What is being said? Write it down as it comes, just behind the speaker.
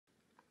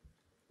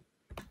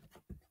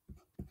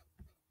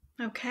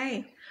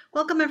Okay,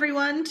 welcome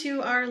everyone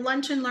to our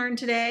Lunch and Learn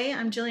today.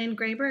 I'm Jillian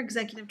Graber,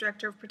 Executive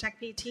Director of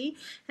Protect PT,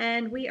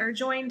 and we are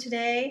joined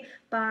today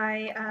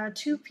by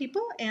two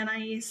people,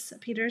 Anaïs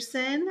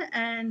Peterson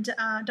and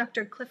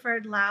Dr.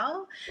 Clifford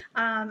Lau.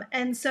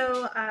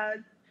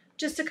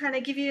 Just to kind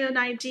of give you an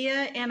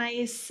idea,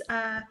 Anaïs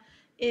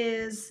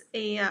is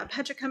a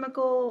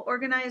petrochemical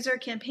organizer,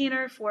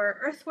 campaigner for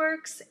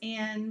Earthworks,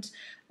 and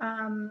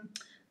Anaïs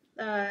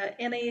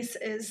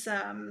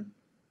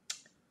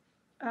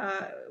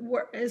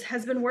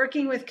has been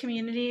working with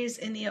communities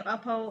in the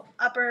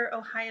upper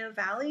Ohio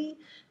Valley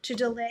to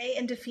delay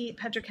and defeat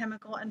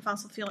petrochemical and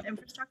fossil fuel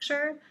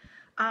infrastructure.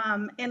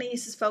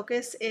 Anaïs's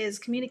focus is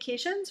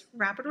communications,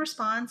 rapid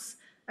response,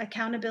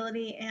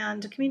 accountability,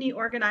 and community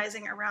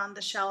organizing around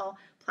the Shell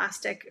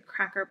plastic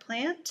cracker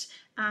plant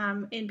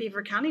in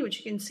Beaver County, which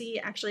you can see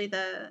actually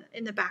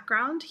in the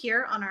background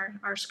here on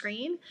our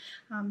screen.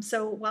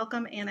 So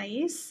welcome,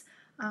 Anaïs.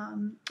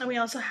 And we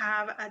also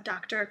have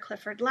Dr.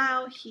 Clifford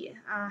Lau. He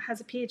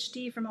has a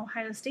Ph.D. from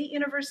Ohio State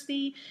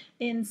University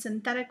in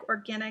synthetic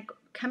organic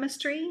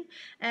chemistry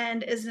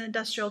and is an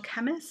industrial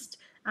chemist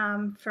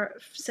for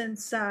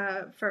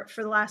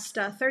the last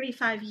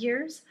 35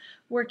 years,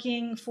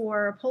 working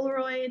for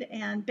Polaroid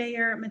and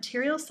Bayer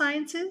Material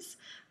Sciences.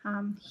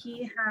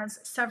 He has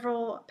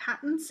several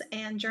patents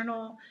and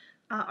journal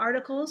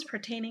articles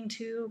pertaining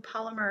to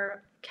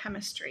polymer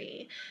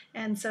chemistry.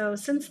 And so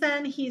since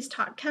then, he's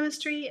taught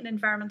chemistry and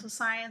environmental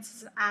science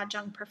as an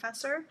adjunct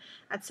professor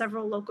at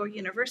several local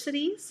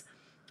universities.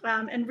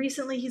 And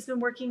recently, he's been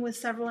working with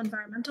several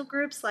environmental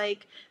groups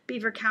like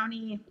Beaver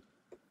County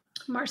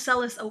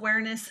Marcellus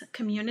Awareness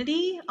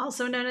Community,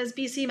 also known as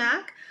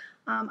BCMAC,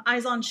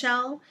 Eyes on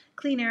Shell,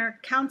 Clean Air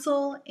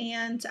Council,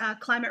 and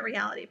Climate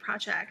Reality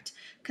Project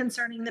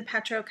concerning the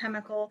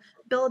petrochemical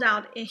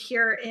buildout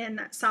here in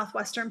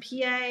Southwestern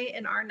PA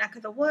in our neck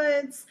of the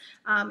woods,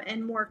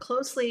 and more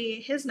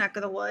closely his neck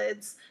of the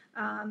woods.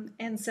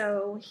 And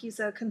so he's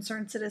a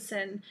concerned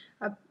citizen,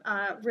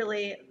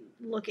 really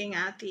looking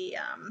at the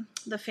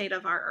fate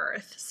of our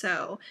Earth.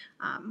 So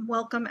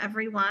welcome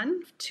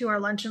everyone to our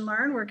Lunch and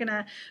Learn. We're going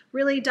to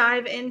really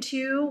dive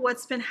into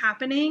what's been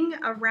happening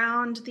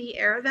around the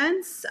air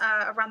vents,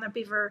 around the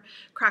Beaver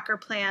Cracker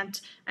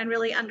Plant, and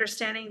really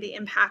understanding the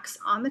impacts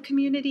on the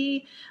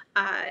community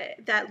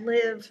that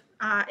live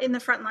in the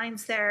front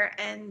lines there,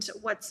 and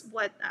what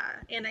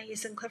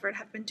Anaïs and Clifford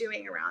have been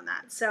doing around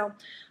that. So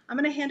I'm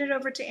going to hand it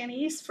over to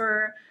Anaïs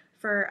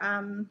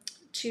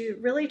to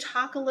really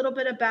talk a little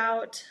bit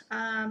about,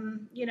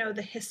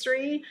 the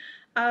history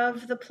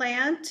of the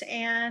plant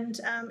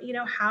and,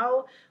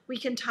 how we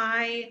can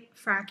tie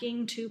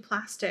fracking to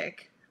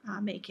plastic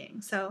making.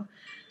 So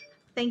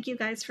thank you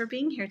guys for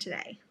being here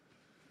today.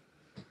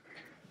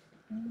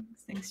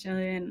 Thanks,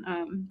 Jillian.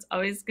 It's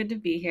always good to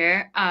be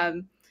here.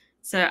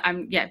 So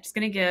I'm just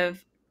going to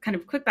give kind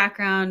of a quick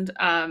background.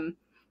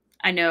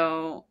 I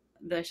know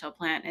the Shell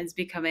plant is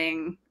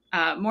becoming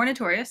more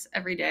notorious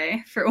every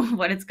day for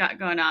what it's got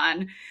going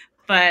on,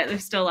 but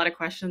there's still a lot of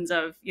questions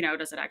of,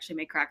 does it actually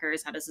make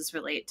crackers? How does this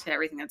relate to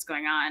everything that's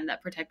going on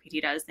that Protect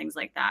PT does, things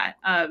like that.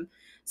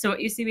 So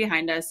what you see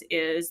behind us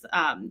is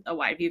a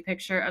wide view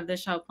picture of the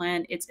Shell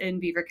plant. It's in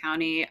Beaver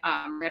County,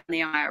 right on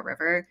the Ohio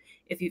River.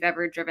 If you've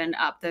ever driven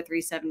up the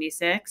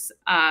 376,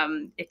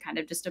 it kind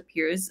of just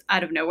appears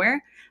out of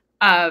nowhere,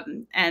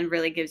 and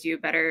really gives you a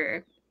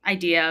better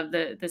idea of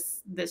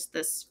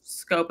this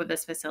scope of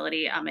this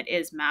facility. It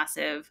is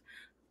massive,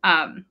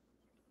 and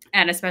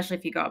especially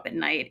if you go up at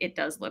night, it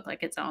does look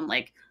like its own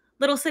like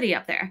little city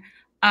up there.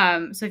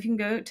 So if you can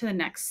go to the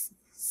next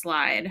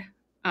slide.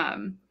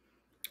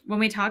 When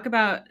we talk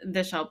about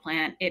the Shell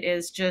plant, it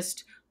is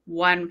just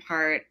one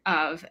part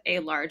of a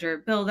larger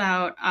build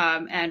out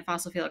and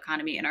fossil fuel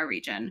economy in our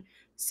region.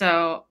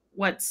 So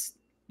what's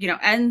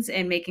ends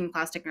in making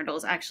plastic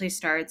noodles actually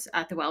starts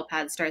at the well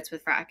pad, starts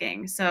with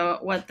fracking. So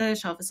what the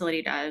Shell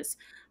facility does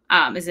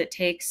is it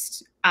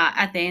takes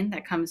ethane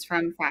that comes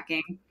from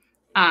fracking,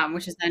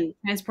 which is then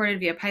transported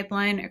via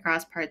pipeline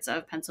across parts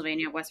of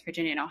Pennsylvania, West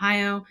Virginia, and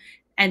Ohio,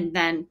 and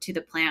then to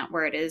the plant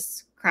where it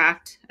is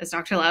cracked, as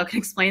Dr. Lau can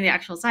explain the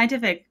actual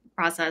scientific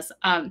process,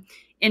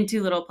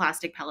 into little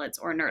plastic pellets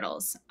or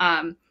nurdles.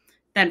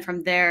 Then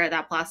from there,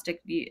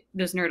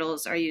 those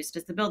nurdles are used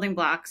as the building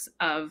blocks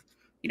of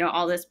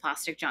all this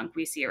plastic junk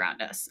we see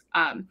around us.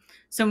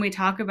 So when we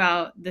talk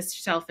about this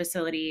Shell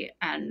facility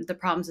and the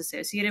problems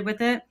associated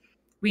with it,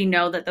 we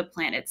know that the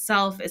plant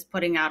itself is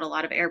putting out a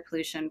lot of air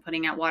pollution,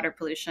 putting out water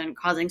pollution,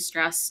 causing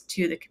stress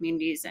to the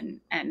communities and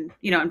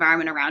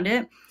environment around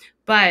it.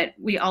 But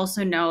we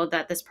also know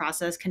that this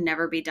process can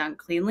never be done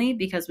cleanly,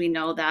 because we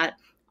know that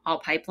all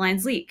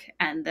pipelines leak,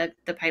 and the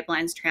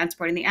pipelines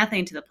transporting the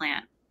ethane to the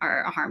plant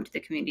are a harm to the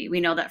community.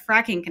 We know that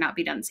fracking cannot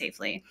be done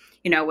safely,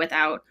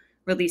 without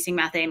releasing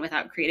methane,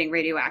 without creating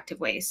radioactive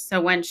waste. So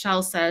when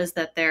Shell says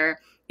that they're,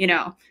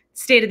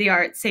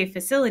 state-of-the-art safe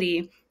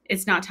facility,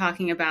 it's not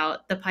talking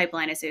about the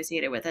pipeline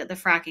associated with it, the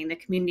fracking, the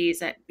communities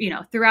that,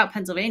 throughout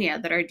Pennsylvania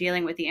that are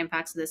dealing with the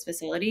impacts of this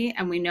facility.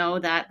 And we know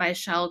that by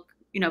Shell,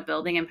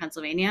 building in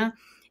Pennsylvania,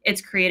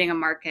 it's creating a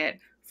market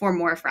for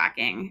more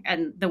fracking.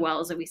 And the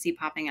wells that we see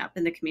popping up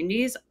in the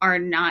communities are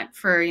not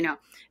for,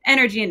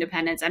 energy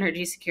independence,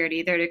 energy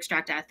security. They're to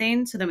extract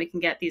ethane so then we can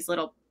get these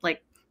little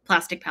like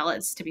plastic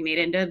pellets to be made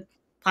into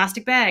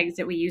plastic bags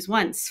that we use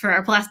once for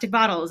our plastic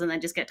bottles and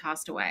then just get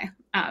tossed away.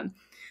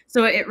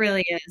 So it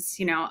really is,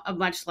 a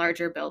much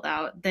larger build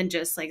out than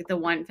just like the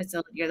one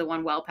facility or the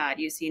one well pad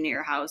you see near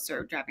your house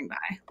or driving by.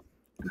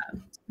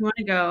 You want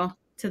to go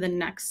to the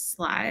next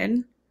slide?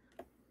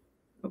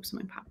 Oops,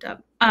 something popped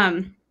up.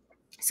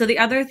 So the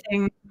other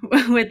thing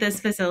with this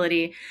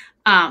facility,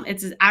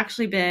 it's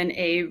actually been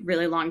a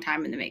really long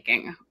time in the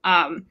making.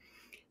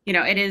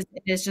 It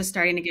is just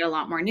starting to get a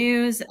lot more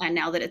news, and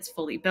now that it's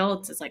fully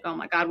built, it's like, oh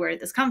my God, where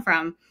did this come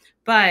from?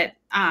 But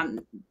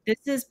this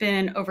has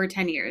been over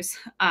 10 years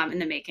in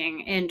the making.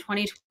 In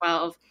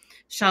 2012,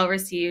 Shell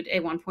received a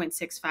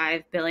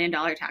 $1.65 billion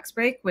tax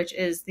break, which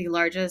is the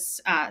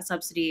largest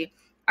subsidy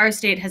our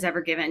state has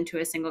ever given to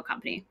a single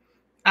company.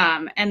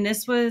 And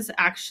this was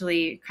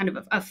actually kind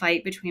of a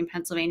fight between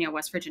Pennsylvania,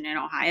 West Virginia, and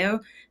Ohio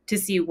to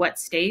see what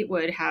state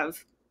would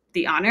have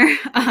the honor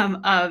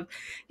of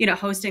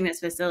hosting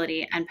this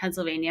facility. And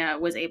Pennsylvania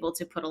was able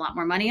to put a lot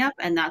more money up,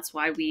 and that's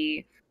why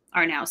we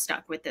are now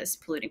stuck with this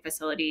polluting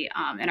facility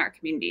in our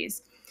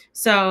communities.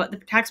 So the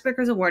tax break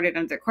was awarded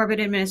under the Corbett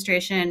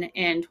administration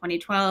in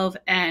 2012,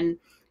 and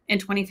in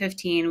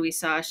 2015 we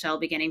saw Shell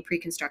beginning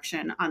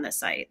pre-construction on the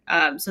site.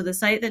 So the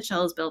site that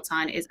Shell is built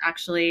on is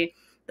actually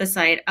the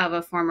site of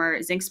a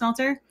former zinc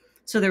smelter.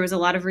 So there was a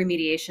lot of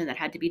remediation that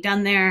had to be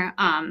done there.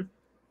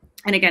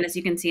 And again, as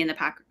you can see in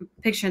the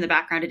picture in the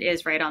background, it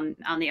is right on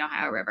the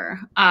Ohio River.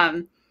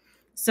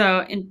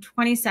 So in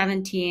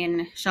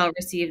 2017, Shell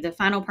received the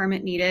final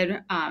permit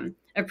needed,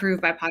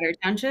 approved by Potter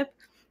Township.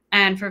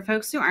 And for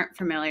folks who aren't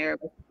familiar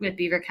with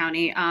Beaver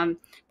County,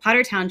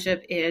 Potter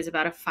Township is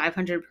about a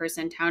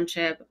 500-person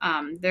township.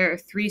 There are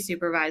 3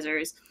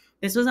 supervisors.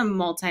 This was a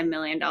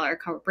multi-million-dollar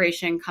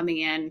corporation coming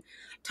in,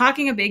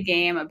 talking a big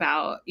game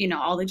about,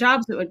 all the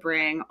jobs it would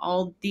bring,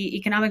 all the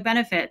economic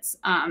benefits.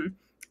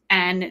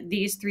 And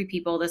these 3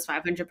 people, this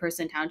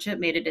 500-person township,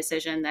 made a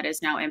decision that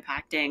is now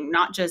impacting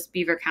not just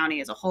Beaver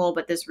County as a whole,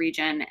 but this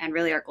region and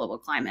really our global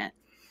climate.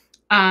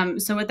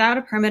 So without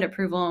a permit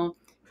approval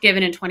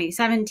given in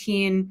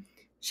 2017,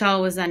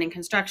 Shell was then in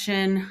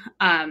construction.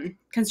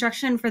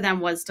 Construction for them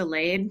was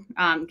delayed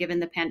given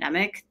the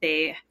pandemic.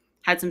 They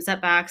had some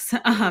setbacks.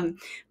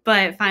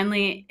 But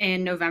finally,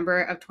 in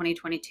November of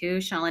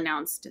 2022, Shell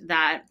announced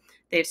that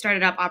they've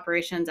started up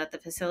operations at the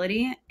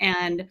facility.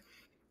 And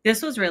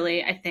this was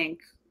really, I think,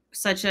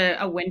 such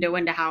a window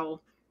into how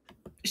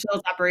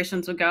Shell's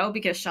operations would go,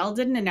 because Shell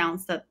didn't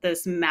announce that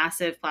this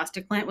massive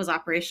plastic plant was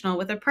operational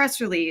with a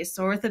press release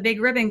or with a big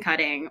ribbon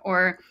cutting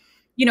or,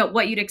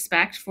 what you'd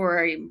expect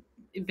for a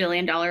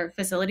billion-dollar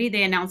facility.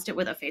 They announced it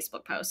with a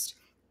Facebook post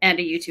and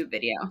a YouTube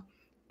video.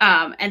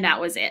 And that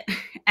was it.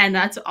 And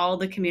that's all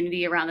the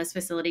community around this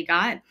facility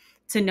got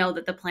to know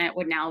that the plant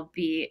would now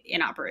be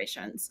in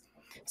operations.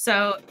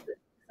 So the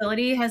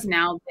facility has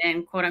now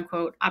been, quote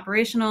unquote,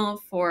 operational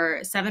for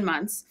 7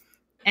 months.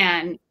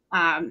 And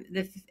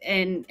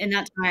in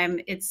that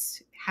time,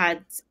 it's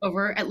had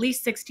over at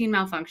least 16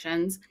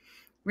 malfunctions,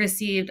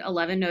 received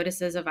 11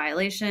 notices of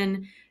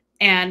violation,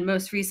 and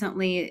most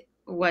recently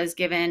was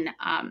given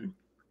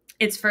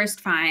its first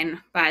fine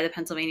by the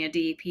Pennsylvania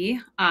DEP,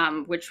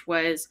 which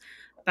was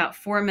about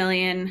 $4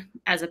 million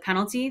as a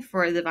penalty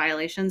for the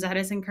violations that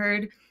has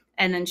incurred.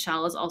 And then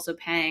Shell is also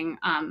paying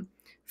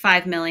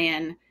 $5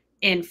 million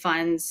in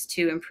funds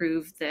to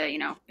improve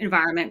the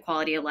environment,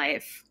 quality of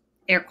life,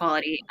 air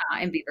quality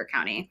in Beaver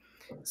County.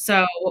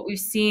 So what we've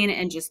seen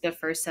in just the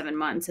first 7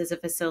 months is a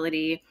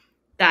facility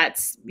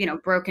that's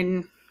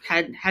broken,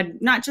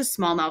 had not just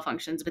small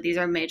malfunctions, but these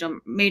are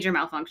major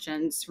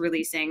malfunctions,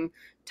 releasing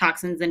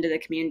toxins into the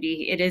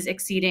community. It is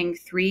exceeding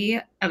 3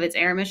 of its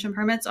air emission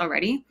permits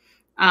already,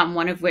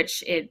 one of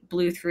which it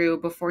blew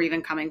through before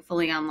even coming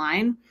fully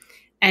online.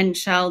 And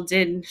Shell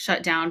did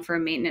shut down for a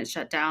maintenance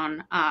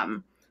shutdown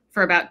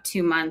for about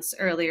 2 months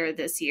earlier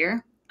this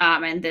year.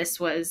 And this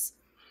was,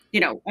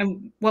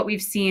 and what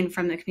we've seen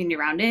from the community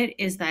around it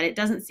is that it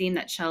doesn't seem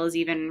that Shell is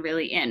even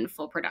really in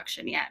full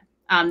production yet.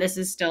 This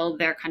is still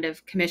their kind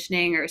of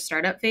commissioning or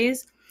startup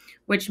phase,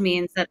 which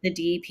means that the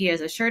DEP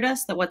has assured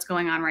us that what's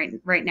going on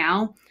right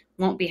now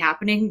won't be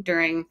happening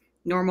during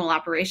normal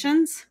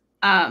operations.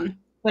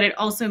 But it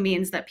also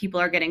means that people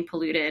are getting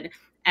polluted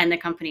and the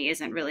company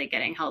isn't really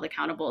getting held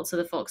accountable to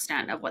the full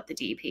extent of what the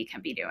DEP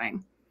can be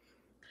doing.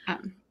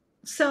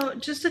 So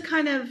just to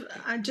kind of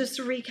just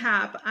to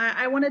recap,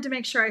 I wanted to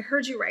make sure I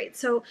heard you right.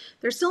 So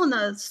they're still in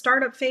the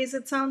startup phase,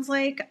 it sounds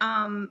like,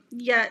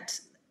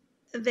 yet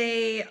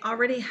they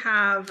already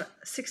have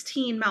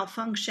 16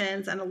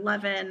 malfunctions and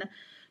 11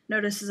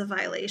 notices of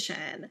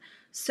violation.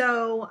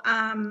 So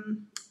Anaïs,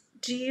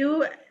 do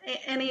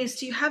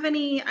you have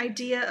any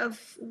idea of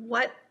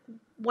what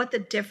the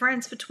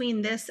difference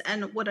between this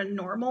and what a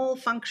normal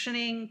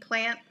functioning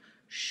plant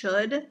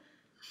should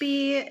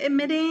be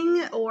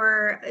emitting,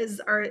 or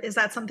is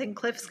that something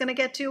Cliff's going to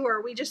get to,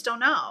 or we just don't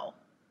know?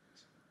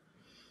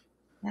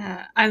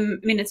 Yeah, I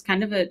mean, it's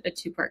kind of a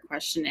two-part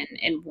question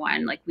in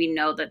one. Like, we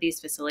know that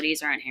these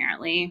facilities are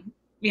inherently,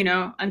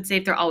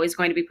 unsafe. They're always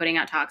going to be putting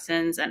out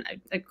toxins, and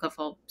Cliff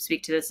will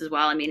speak to this as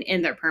well. I mean,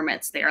 in their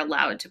permits, they are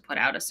allowed to put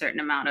out a certain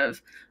amount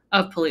of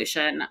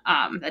pollution.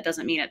 That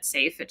doesn't mean it's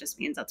safe. It just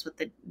means that's what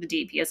the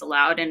DEP is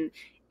allowed. And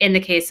in the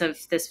case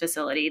of this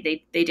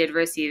facility, they did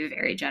receive a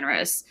very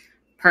generous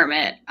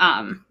permit,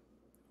 guidelines,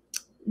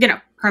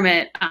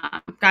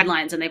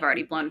 and they've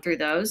already blown through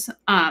those.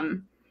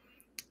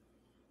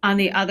 On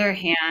the other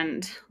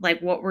hand, like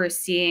what we're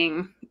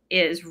seeing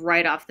is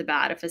right off the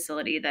bat a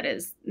facility that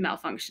is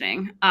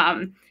malfunctioning.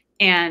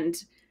 And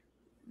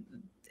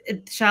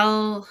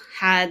Shell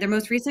had their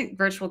most recent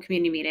virtual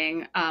community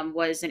meeting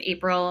was in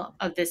April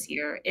of this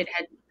year.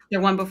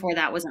 Their one before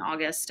that was in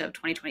August of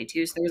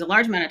 2022. So there was a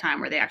large amount of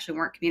time where they actually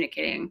weren't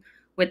communicating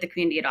with the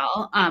community at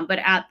all. But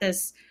at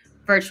this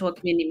virtual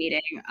community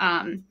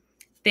meeting,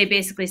 they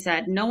basically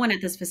said, no one at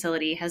this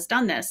facility has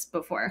done this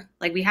before.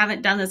 Like, we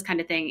haven't done this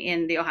kind of thing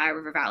in the Ohio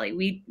River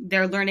Valley.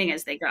 They're learning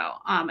as they go.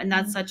 And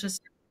that's such a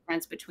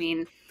difference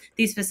between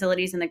these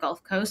facilities in the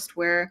Gulf Coast,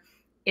 where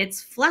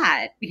it's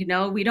flat.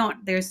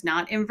 There's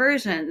not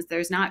inversions.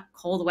 There's not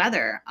cold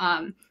weather.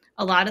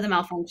 A lot of the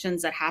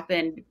malfunctions that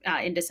happened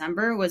in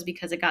December was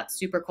because it got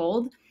super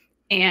cold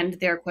and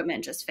their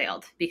equipment just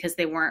failed because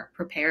they weren't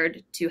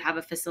prepared to have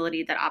a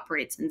facility that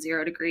operates in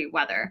 0-degree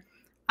weather.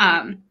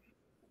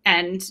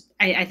 And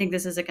I think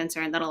this is a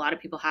concern that a lot of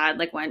people had.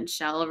 Like, when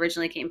Shell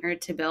originally came here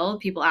to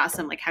build, people asked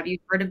them, like, have you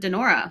heard of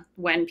Denora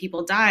when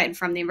people died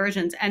from the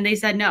inversions? And they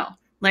said no.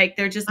 Like,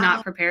 they're just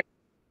not prepared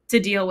to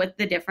deal with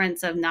the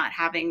difference of not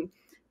having,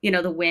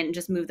 the wind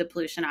just move the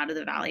pollution out of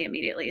the valley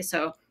immediately.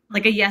 So,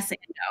 like, a yes and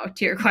no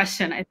to your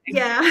question, I think.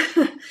 Yeah.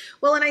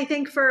 Well, and I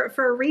think for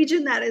a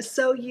region that is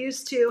so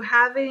used to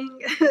having,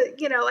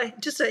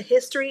 just a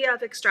history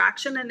of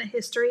extraction and a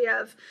history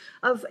of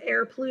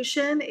air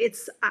pollution,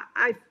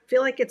 I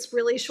feel like it's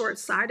really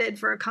short-sighted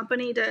for a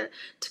company to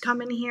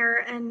come in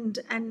here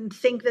and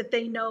think that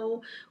they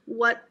know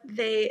what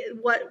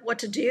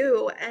to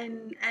do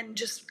and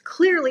just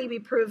clearly be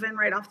proven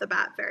right off the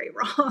bat very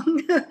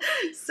wrong.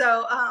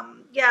 So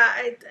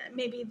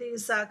maybe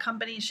these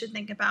companies should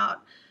think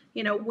about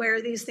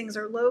where these things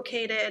are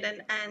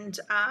located and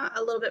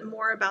a little bit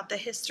more about the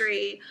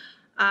history.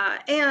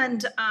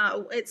 And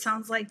it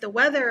sounds like the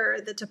weather,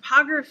 the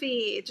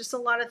topography, just a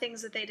lot of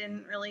things that they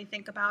didn't really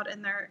think about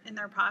in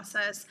their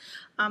process.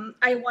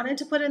 I wanted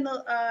to put in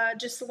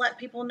just to let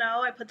people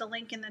know, I put the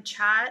link in the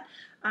chat.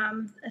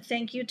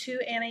 Thank you to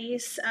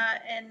Anaïs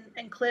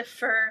and Cliff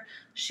for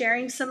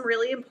sharing some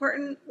really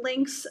important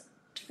links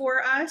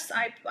for us.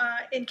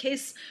 In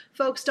case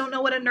folks don't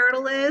know what a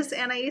nurdle is,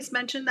 Anaïs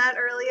mentioned that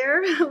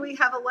earlier. We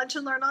have a lunch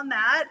and learn on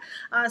that.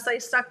 So I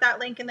stuck that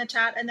link in the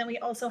chat. And then we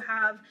also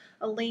have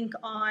a link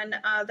on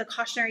the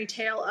cautionary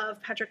tale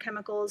of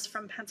petrochemicals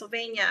from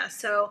Pennsylvania.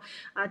 So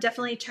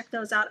definitely check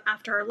those out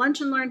after our lunch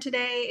and learn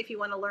today if you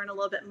want to learn a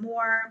little bit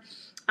more.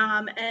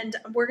 And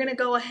we're going to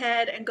go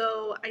ahead and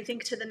go, I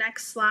think, to the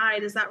next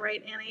slide. Is that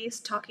right,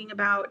 Anaïs? Talking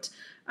about,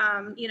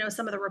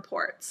 some of the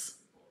reports.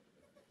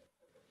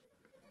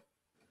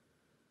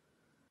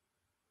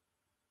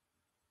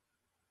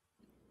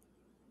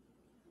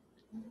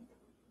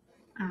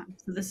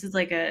 So this is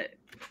like a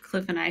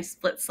Cliff and I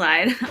split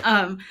slide.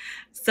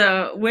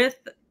 So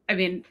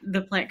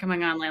the plant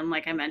coming online,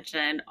 like I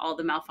mentioned, all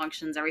the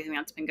malfunctions, everything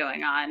that's been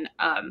going on,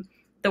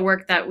 the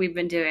work that we've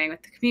been doing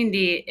with the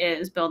community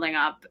is building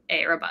up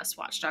a robust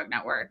watchdog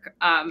network.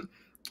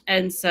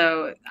 And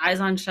so Eyes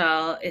on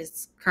Shell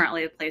is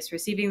currently the place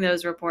receiving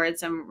those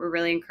reports, and we're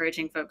really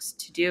encouraging folks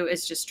to do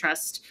is just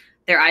trust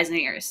their eyes and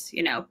ears.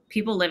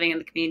 People living in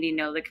the community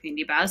know the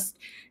community best.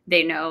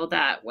 They know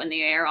that when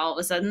the air all of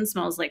a sudden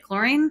smells like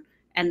chlorine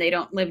and they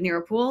don't live near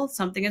a pool,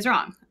 something is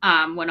wrong.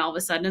 When all of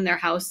a sudden their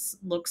house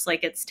looks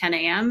like it's 10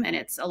 a.m. and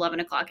it's 11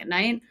 o'clock at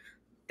night,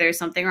 there's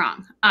something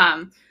wrong.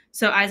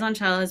 So Eyes on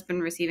Shell has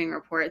been receiving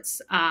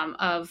reports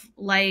of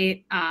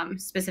light,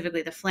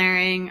 specifically the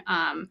flaring,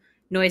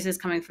 noises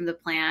coming from the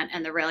plant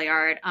and the rail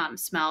yard,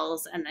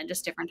 smells, and then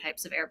just different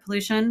types of air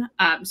pollution.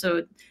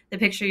 So the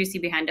picture you see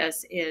behind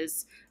us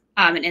is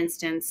an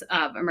instance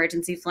of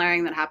emergency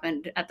flaring that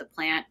happened at the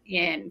plant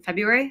in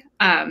February.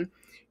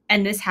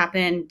 And this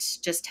happened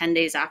just 10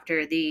 days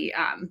after the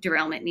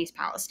derailment in East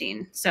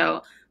Palestine.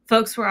 So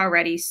folks were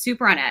already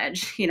super on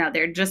edge.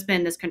 There'd just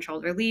been this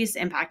controlled release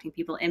impacting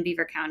people in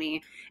Beaver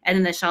County. And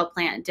then the Shell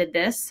plant did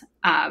this.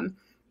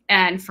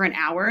 And for an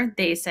hour,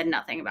 they said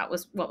nothing about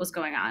what was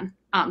going on.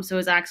 So it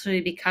was actually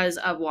because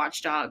of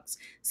watchdogs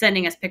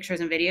sending us pictures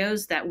and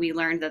videos that we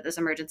learned that this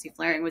emergency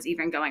flaring was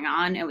even going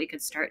on, and we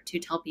could start to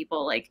tell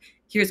people, like,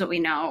 here's what we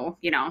know,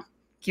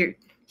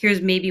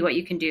 here's maybe what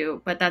you can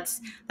do. But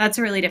that's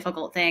a really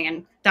difficult thing.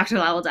 And Dr.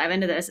 Lau will dive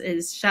into this,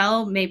 is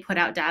Shell may put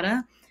out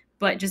data,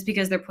 but just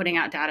because they're putting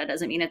out data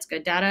doesn't mean it's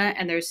good data.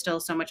 And there's still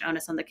so much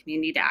onus on the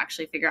community to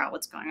actually figure out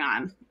what's going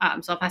on.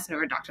 So I'll pass it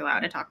over to Dr. Lau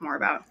to talk more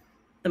about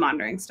the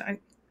monitoring stuff.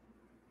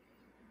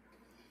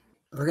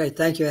 Okay,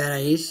 thank you,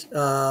 Anaïs.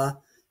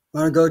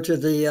 Want to go to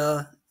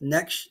the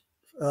next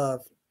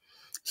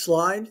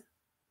slide?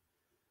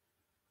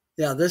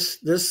 Yeah, this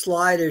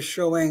slide is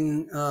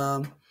showing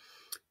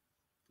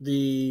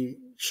the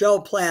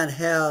Shell plant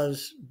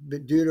has,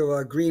 due to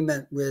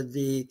agreement with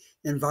the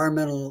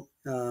Environmental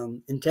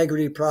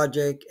Integrity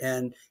Project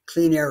and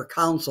Clean Air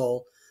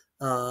Council,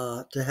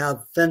 to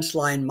have fence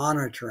line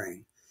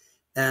monitoring.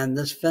 And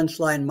this fence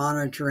line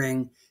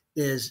monitoring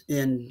is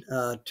in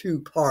two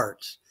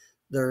parts.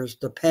 There's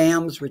the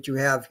PAMS, which you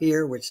have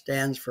here, which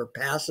stands for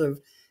passive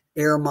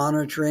air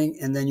monitoring,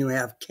 and then you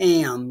have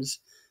CAMS,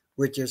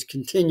 which is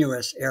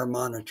continuous air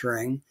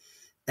monitoring.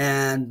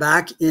 And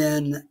back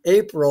in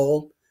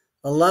April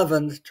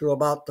 11th to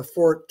about the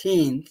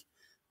 14th,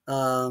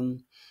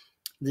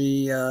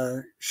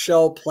 the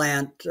Shell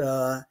plant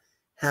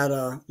had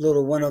a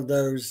little one of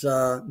those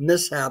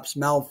mishaps,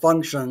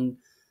 malfunction,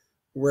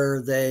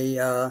 where they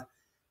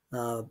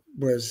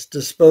was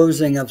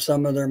disposing of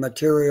some of their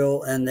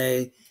material, and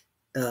they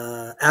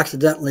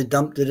accidentally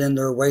dumped it in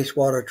their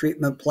wastewater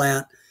treatment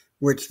plant,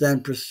 which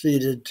then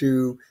proceeded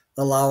to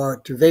allow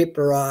it to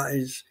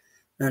vaporize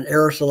and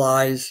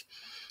aerosolize,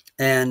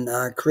 and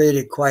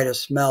created quite a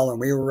smell. And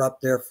we were up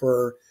there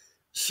for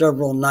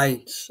several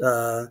nights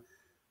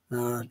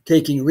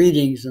taking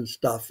readings and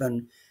stuff.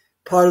 And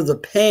part of the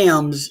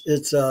PAMS,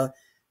 it's a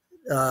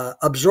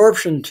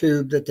absorption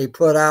tube that they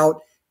put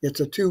out. It's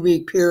a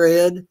 2-week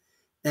period,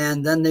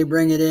 and then they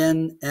bring it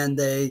in and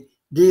they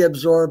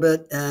deabsorb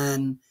it.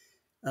 And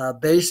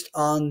based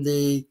on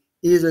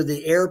either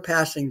the air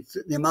passing,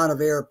 the amount of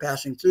air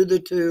passing through the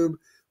tube,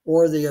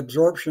 or the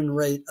absorption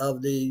rate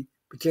of the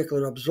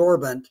particular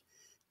absorbent,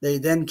 they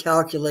then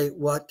calculate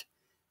what,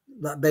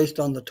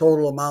 based on the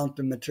total amount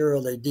of material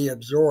they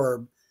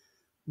deabsorb,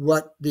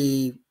 what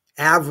the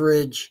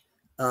average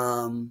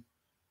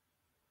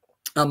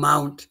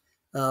amount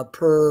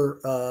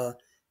per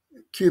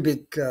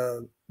cubic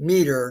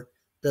meter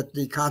that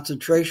the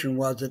concentration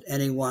was at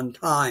any one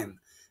time.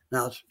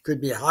 Now, it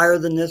could be higher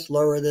than this,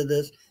 lower than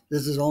this.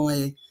 This is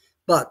only,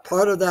 but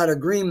part of that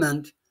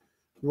agreement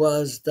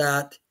was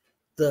that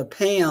the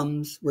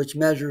PAMS, which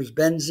measures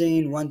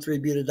benzene,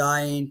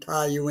 1,3-butadiene,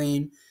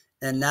 toluene,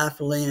 and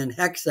naphthalene and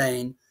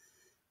hexane,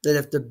 that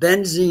if the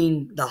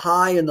benzene, the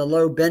high and the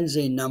low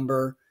benzene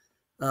number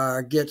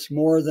gets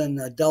more than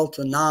a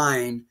delta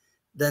 9,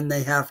 then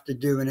they have to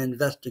do an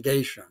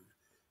investigation.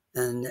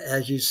 And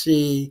as you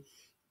see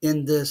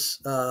in this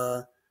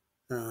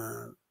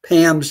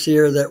PAMS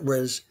here that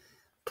was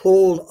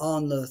pulled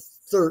on the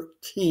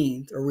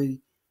 13th, or we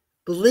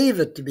believe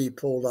it to be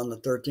pulled on the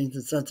 13th,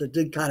 and since it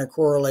did kind of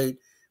correlate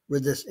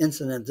with this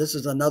incident, this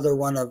is another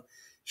one of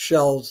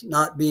Shell's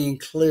not being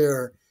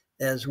clear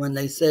as when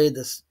they say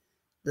this,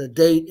 the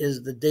date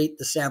is the date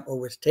the sample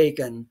was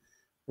taken,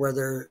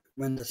 whether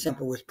when the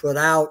sample was put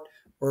out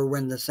or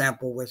when the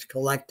sample was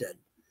collected.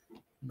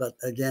 But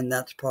again,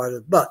 that's part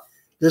of, but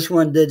this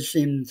one did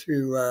seem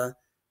to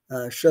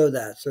show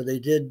that. So they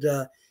did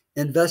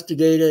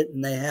investigate it,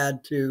 and they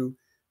had to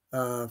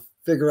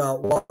figure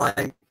out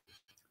why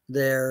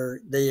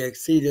they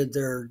exceeded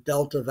their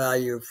delta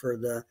value for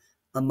the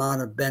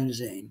amount of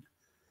benzene.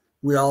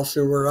 We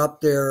also were up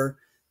there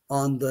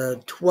on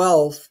the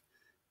 12th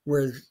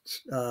with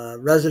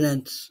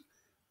residents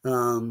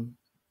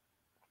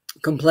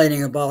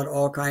complaining about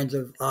all kinds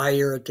of eye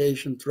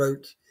irritation,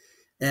 throats.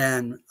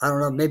 And I don't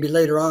know, maybe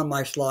later on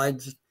my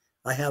slides,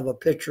 I have a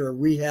picture.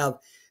 We have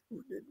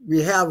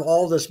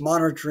all this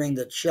monitoring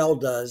that Shell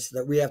does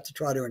that we have to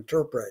try to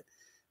interpret.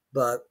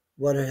 But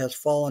what it has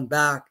fallen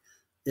back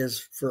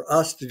is for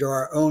us to do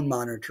our own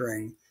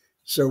monitoring.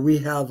 So we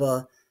have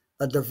a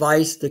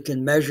device that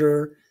can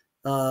measure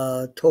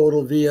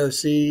total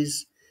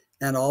VOCs,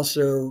 and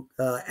also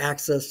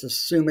access to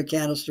SUMA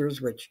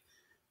canisters, which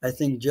I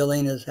think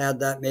Jillian has had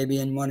that maybe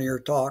in one of your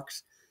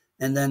talks.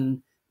 And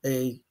then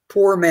a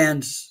poor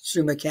man's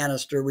SUMA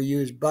canister, we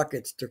use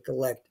buckets to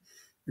collect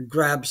and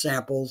grab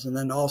samples. And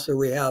then also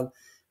we have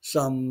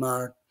some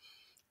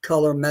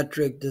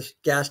colorimetric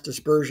gas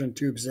dispersion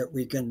tubes that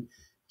we can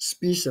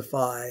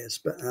specify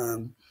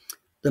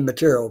the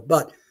material.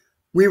 But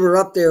we were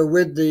up there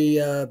with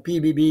the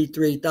PBB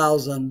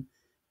 3000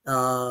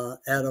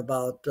 at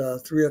about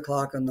 3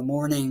 o'clock in the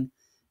morning,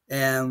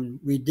 and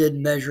we did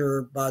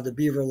measure by the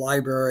Beaver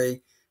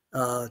Library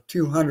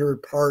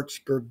 200 parts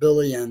per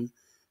billion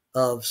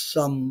of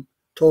some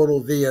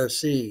total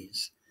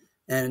VOCs.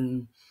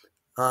 And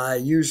I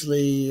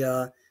usually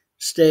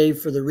stay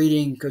for the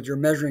reading because you're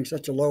measuring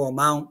such a low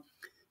amount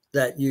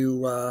that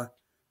you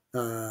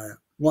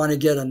want to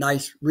get a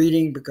nice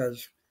reading,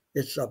 because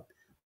it's a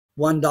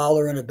 $1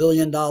 in $1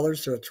 billion,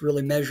 so it's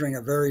really measuring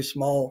a very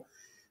small.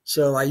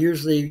 So I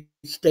usually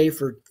stay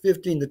for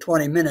 15 to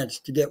 20 minutes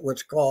to get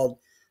what's called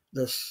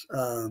this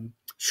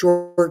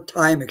short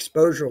time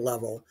exposure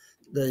level.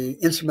 The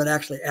instrument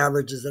actually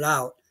averages it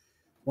out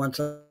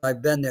once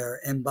I've been there,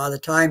 and by the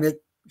time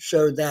it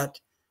showed that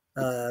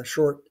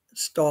short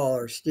stall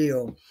or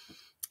steal,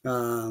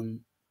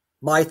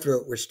 my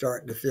throat was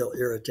starting to feel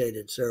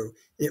irritated. So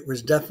it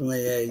was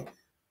definitely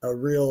a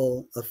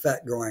real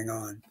effect going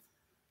on.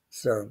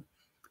 So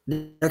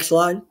next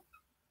slide.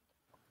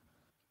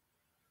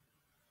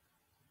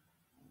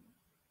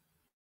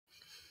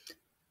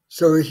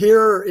 So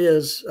here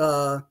is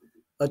a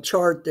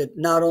chart that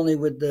not only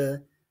with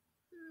the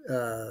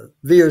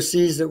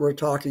VOCs that we're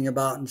talking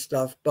about and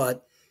stuff,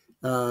 but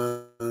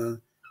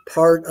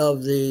part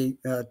of the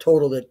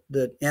total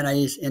that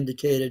Anaïs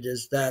indicated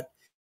is that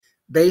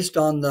based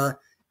on the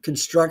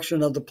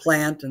construction of the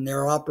plant and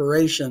their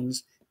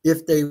operations,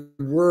 if they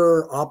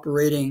were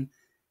operating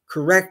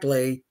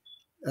correctly,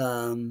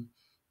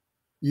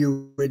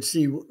 you would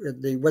see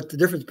what the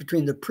difference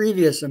between the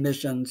previous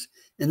emissions,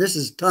 and this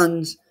is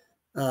tons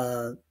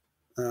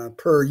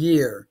per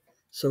year.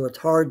 So it's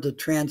hard to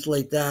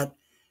translate that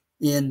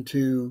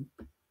into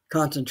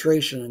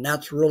concentration, and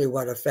that's really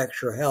what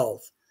affects your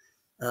health.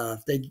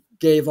 If they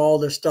gave all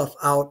this stuff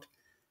out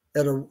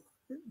at a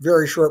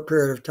very short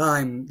period of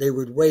time, they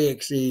would way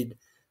exceed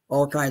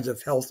all kinds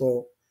of health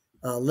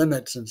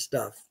limits and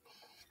stuff.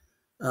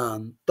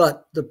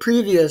 But the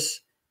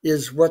previous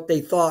is what they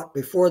thought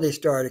before they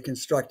started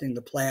constructing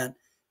the plant,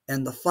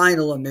 and the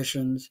final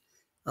emissions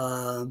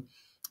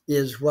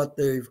is what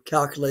they've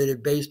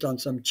calculated based on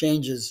some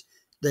changes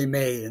they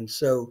made. And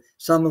so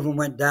some of them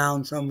went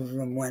down, some of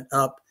them went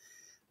up,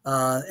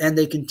 and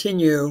they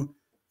continue.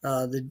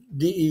 The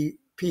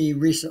DEP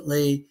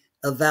recently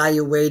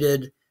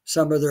evaluated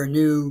some of their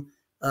new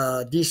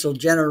diesel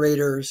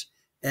generators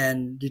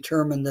and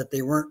determined that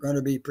they weren't going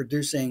to be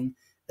producing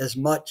as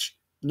much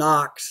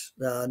NOx,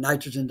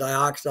 nitrogen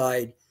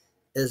dioxide,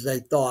 as they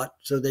thought.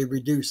 So they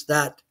reduced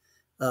that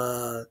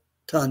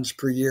tons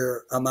per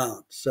year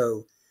amount.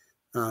 So,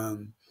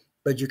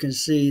 but you can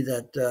see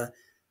that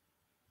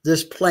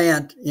this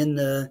plant in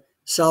the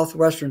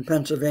southwestern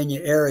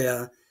Pennsylvania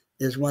area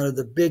is one of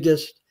the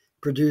biggest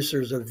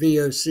producers of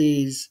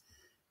VOCs,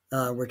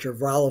 which are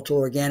volatile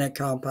organic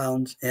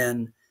compounds,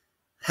 and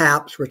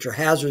HAPs, which are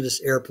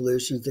hazardous air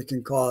pollutions that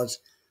can cause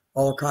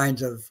all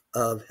kinds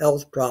of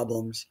health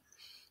problems.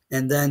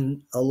 And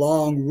then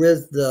along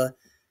with the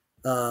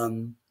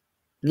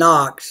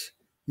NOx,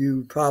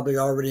 you probably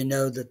already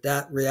know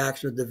that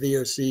reacts with the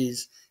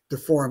VOCs to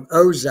form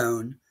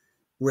ozone,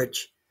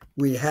 which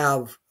we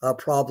have a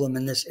problem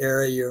in this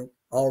area. You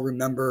all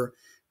remember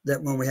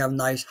that when we have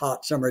nice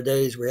hot summer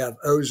days, we have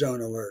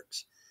ozone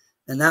alerts.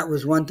 And that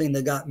was one thing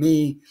that got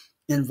me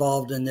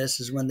involved in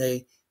this, is when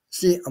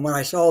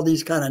I saw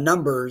these kind of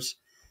numbers.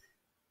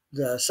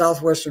 The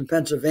southwestern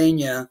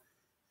Pennsylvania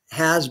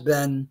has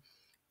been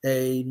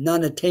a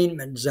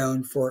non-attainment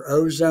zone for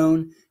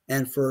ozone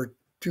and for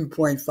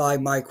 2.5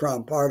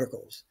 micron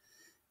particles,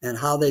 and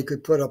how they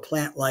could put a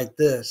plant like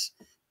this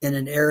in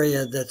an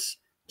area that's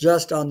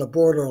just on the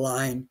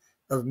borderline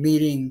of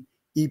meeting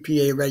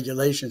EPA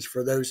regulations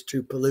for those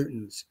two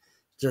pollutants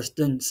just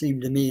didn't seem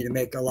to me to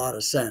make a lot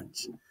of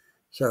sense.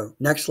 So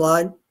next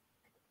slide.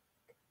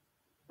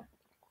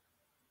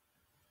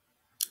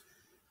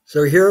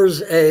 So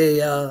here's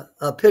a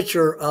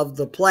picture of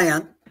the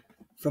plant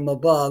from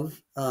above.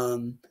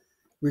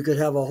 We could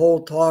have a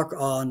whole talk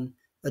on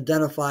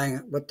identifying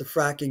what the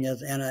fracking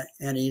is.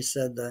 Anaïs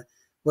said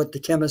what the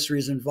chemistry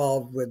is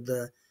involved with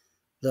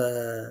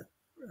the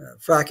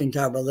fracking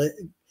type. It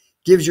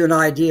gives you an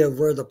idea of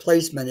where the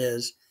placement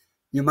is.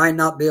 You might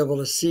not be able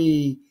to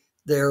see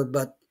there,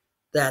 but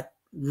that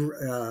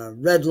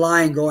red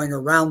line going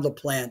around the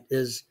plant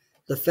is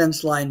the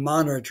fence line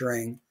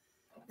monitoring.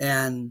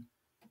 And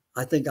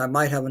I think I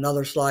might have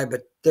another slide,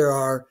 but there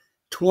are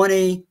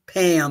 20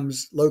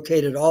 PAMs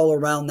located all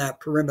around that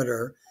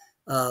perimeter.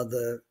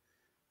 The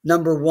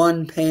number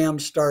one PAM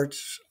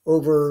starts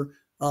over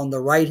on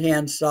the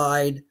right-hand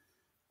side,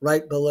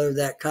 right below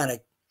that kind of,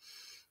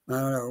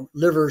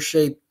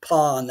 liver-shaped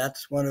pond.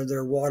 That's one of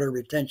their water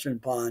retention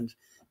ponds,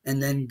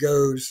 and then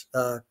goes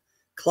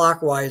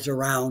clockwise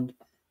around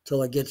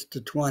till it gets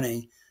to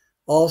 20.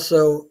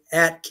 Also,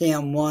 at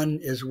CAM 1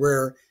 is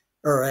where,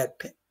 or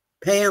at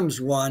PAMS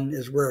 1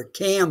 is where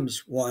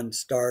CAMS 1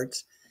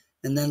 starts.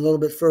 And then a little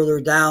bit further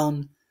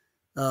down,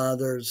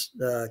 there's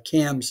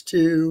CAMS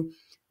 2.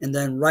 And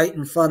then right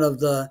in front of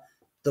the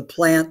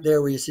plant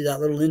there, where you see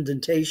that little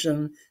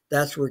indentation,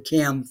 that's where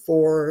CAM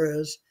 4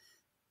 is,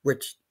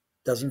 which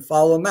doesn't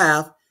follow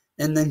math.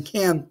 And then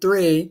CAM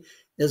 3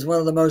 is one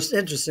of the most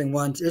interesting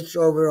ones. It's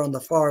over on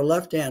the far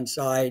left-hand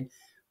side,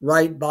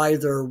 right by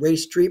their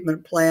waste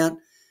treatment plant,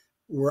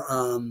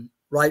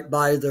 right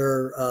by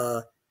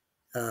their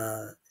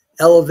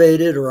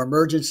elevated or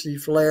emergency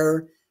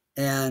flare,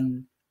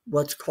 and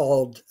what's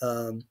called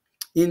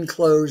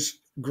enclosed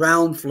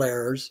ground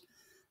flares.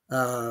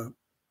 The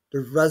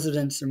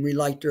residents, and we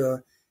like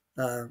to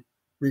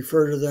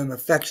refer to them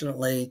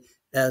affectionately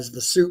as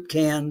the soup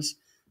cans,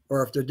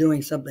 or if they're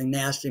doing something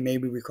nasty,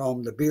 maybe we call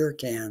them the beer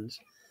cans.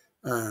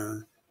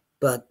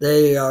 But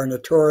they are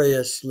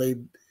notoriously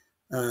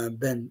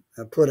been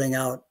putting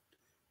out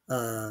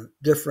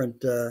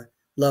different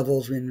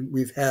levels.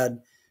 We've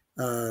had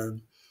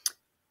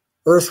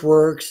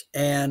Earthworks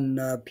and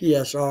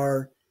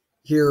PSR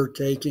here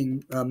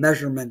taking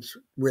measurements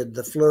with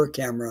the FLIR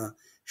camera,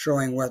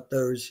 showing what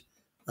those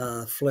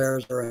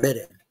flares are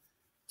emitting.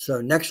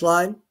 So next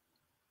slide.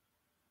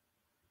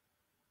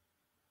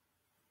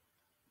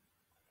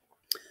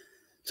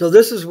 So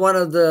this is one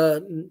of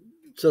the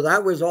so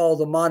that was all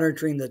the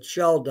monitoring that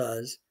Shell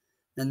does,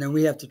 and then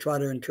we have to try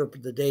to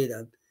interpret the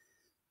data.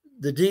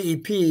 The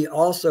DEP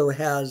also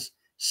has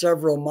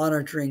several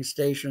monitoring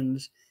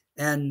stations,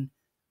 and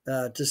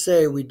to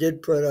say we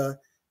did put a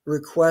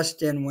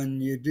request in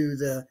when you do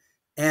the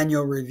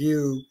annual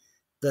review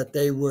that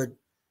they would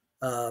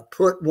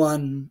put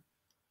one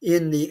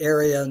in the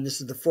area, and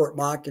this is the Fort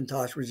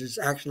McIntosh, which is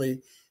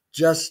actually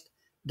just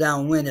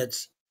downwind.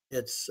 It's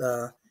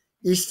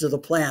east of the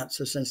plant.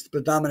 So since the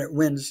predominant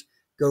winds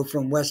go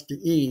from west to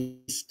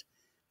east,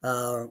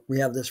 we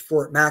have this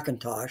Fort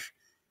McIntosh,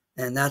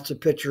 and that's a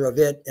picture of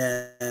it.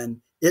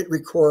 And it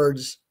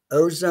records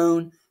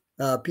ozone,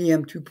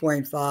 PM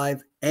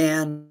 2.5,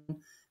 and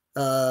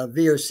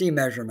VOC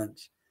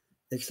measurements,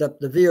 except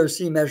the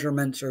VOC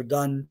measurements are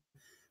done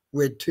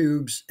with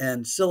tubes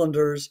and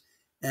cylinders,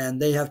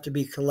 and they have to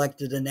be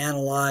collected and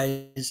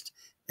analyzed.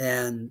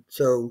 And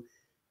so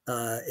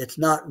it's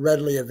not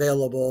readily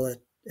available,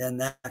 and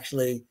that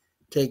actually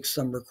takes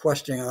some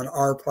requesting on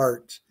our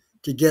part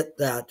to get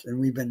that. And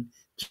we've been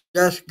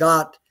just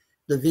got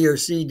the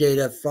VOC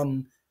data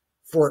from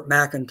Fort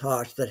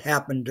McIntosh that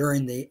happened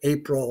during the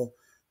April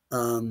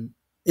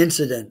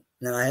incident,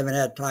 and I haven't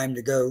had time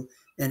to go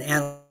and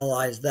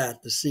analyze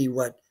that to see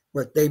what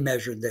they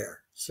measured there.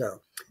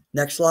 So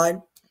next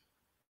slide.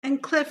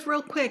 And Cliff,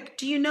 real quick,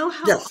 do you know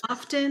how Yes.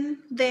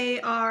 often they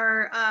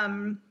are,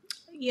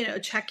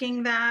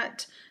 checking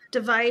that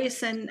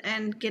device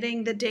and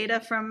getting the data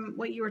from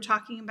what you were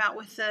talking about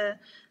with the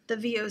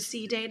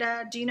VOC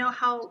data? Do you know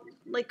how,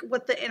 like,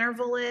 what the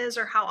interval is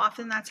or how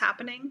often that's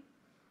happening?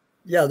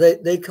 Yeah,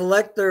 they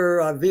collect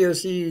their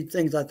VOC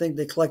things. I think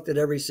they collect it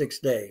every 6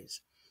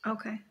 days.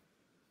 Okay,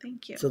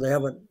 thank you. So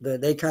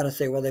they kind of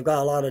say, well, they've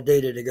got a lot of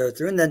data to go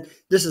through. And then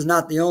this is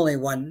not the only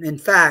one. In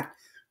fact,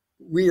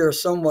 we are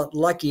somewhat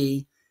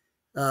lucky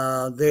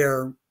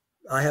there.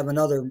 I have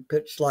another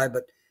pitch slide,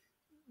 but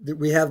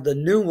we have the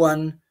new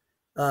one,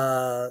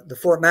 the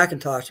Fort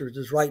McIntosh, which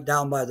is right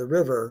down by the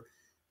river.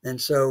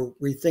 And so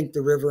we think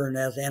the river, and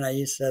as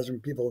Anaïs says,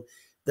 and people,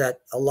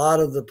 that a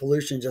lot of the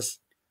pollution just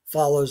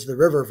follows the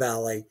river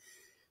valley.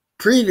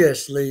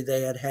 Previously,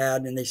 they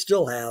had, and they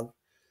still have,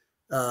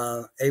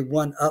 a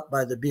one up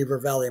by the Beaver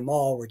Valley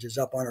Mall, which is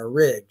up on a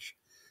ridge.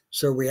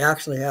 So we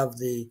actually have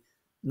the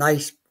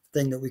nice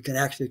thing that we can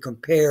actually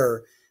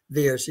compare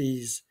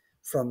VOCs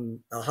from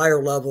a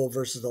higher level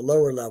versus a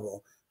lower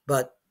level.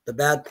 But the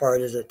bad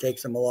part is it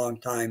takes them a long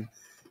time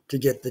to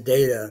get the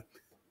data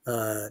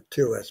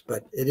to us.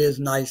 But it is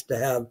nice to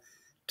have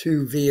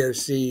two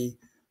VOC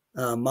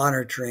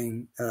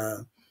monitoring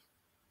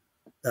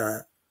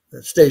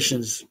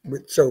stations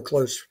with so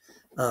close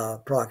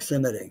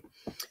proximity.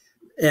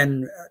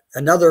 And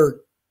another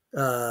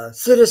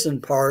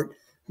citizen part,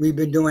 we've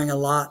been doing a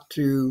lot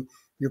to,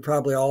 you're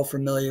probably all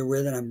familiar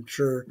with, and I'm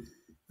sure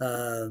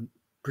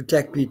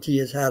Protect PT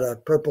has had a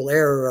purple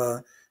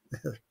air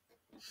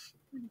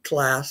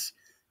class.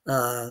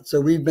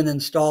 So we've been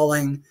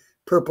installing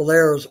purple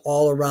airs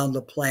all around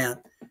the plant,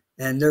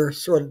 and they're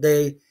sort of,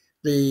 this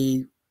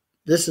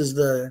is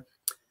the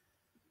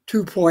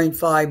 2.5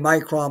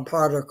 micron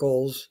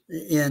particles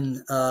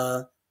in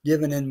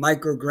given in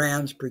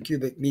micrograms per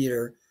cubic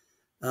meter.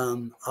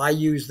 I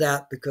use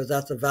that because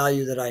that's a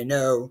value that I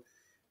know.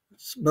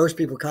 Most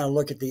people kind of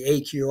look at the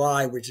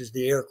AQI, which is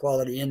the air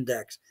quality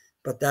index,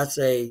 but that's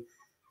a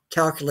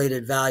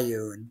calculated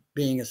value. And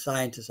being a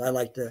scientist, I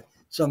like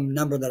some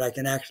number that I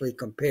can actually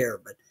compare.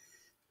 But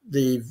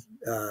the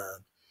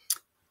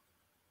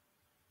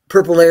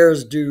purple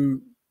airs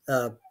do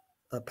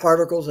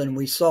particles, and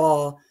we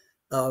saw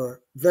a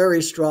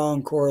very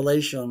strong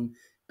correlation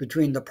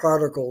between the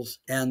particles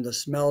and the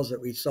smells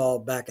that we saw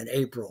back in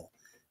April.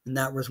 And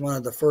that was one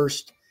of the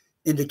first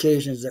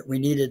indications that we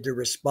needed to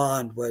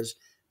respond, was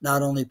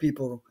not only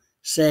people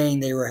saying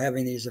they were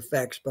having these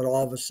effects, but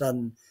all of a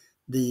sudden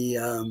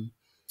the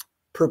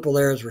purple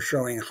airs were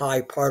showing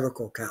high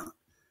particle count.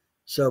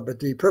 So, but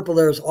the purple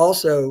airs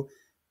also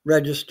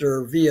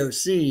register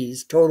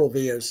VOCs, total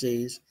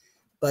VOCs,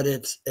 but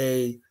it's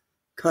a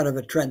kind of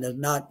a trend.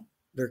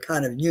 They're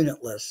kind of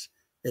unitless.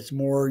 It's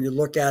more, you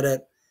look at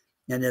it,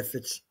 and if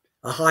it's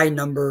a high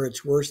number,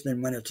 it's worse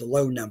than when it's a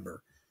low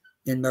number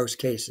in most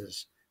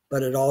cases.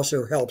 But it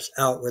also helps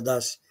out with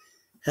us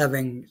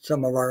having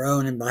some of our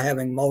own, and by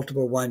having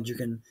multiple ones, you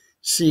can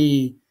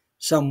see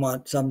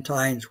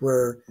sometimes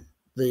where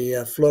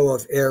the flow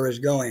of air is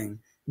going.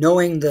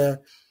 Knowing the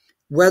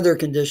weather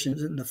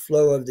conditions and the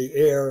flow of the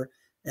air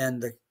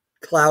and the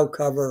cloud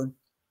cover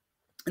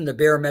and the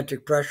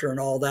barometric pressure and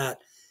all that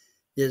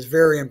is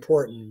very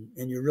important.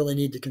 And you really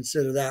need to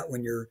consider that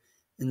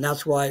and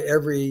that's why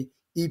every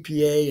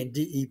EPA and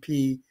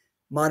DEP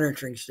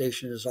monitoring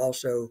station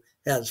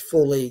has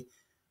fully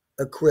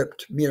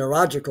equipped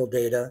meteorological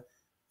data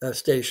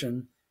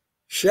station.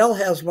 Shell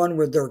has one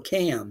with their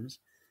cams,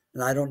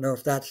 and I don't know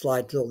if that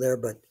slide's still there,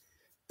 but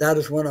that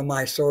is one of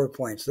my sore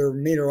points. Their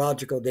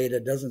meteorological data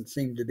doesn't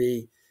seem to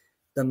be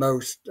the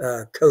most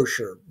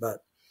kosher, but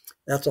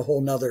that's a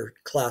whole nother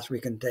class we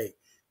can take.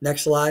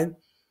 Next slide.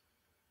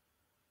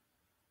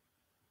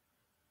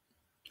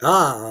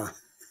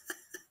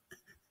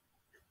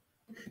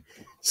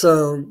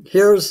 So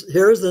here's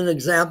an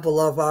example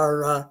of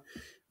our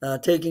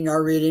taking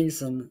our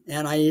readings, and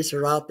Anaïs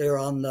are out there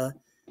on the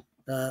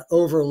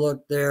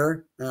overlook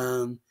there.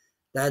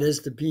 That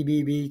is the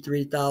PBB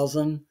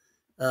 3000.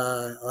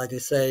 Like I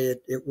say,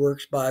 it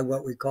works by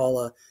what we call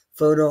a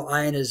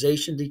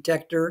photoionization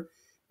detector.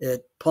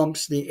 It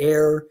pumps the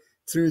air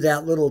through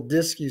that little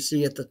disc you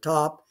see at the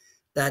top.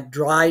 That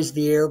dries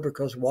the air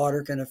because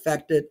water can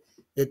affect it.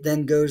 It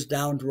then goes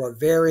down to a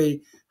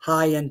very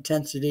high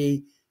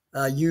intensity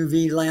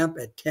UV lamp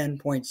at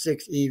 10.6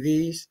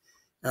 EVs.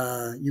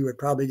 You would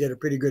probably get a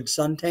pretty good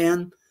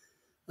suntan.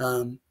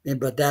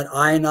 But that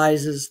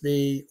ionizes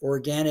the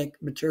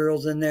organic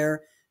materials in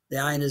there. The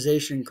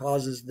ionization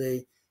causes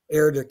the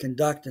air to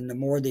conduct, and the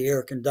more the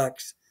air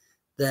conducts,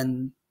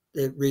 then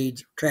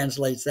it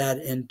translates that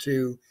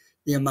into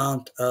the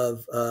amount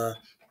of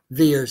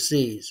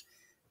VOCs.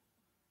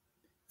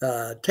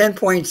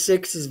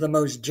 10.6 is the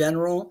most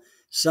general.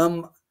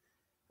 Some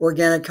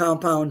organic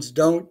compounds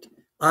don't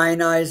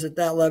ionize at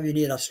that level. You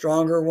need a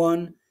stronger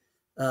one,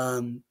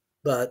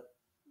 but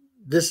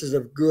this is a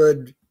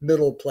good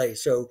middle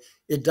place. So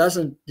it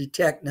doesn't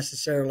detect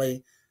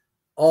necessarily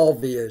all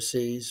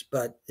VOCs,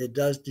 but it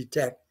does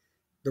detect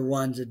the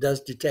ones. It does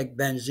detect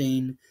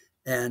benzene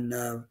and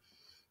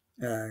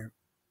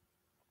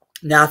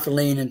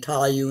naphthalene and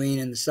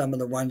toluene, and some of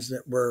the ones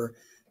that we're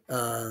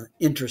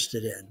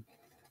interested in.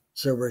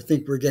 So we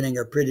think we're getting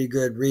a pretty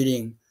good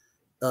reading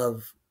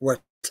of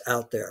what's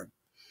out there.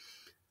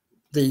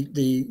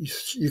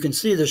 You can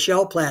see the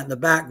shell plant in the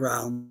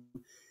background,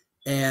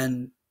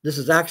 and this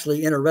is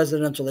actually in a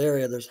residential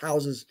area. There's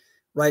houses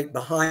right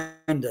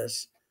behind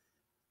us,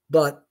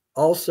 but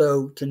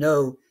also to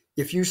know,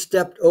 if you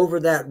stepped over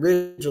that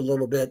ridge a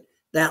little bit,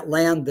 that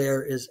land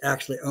there is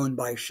actually owned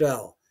by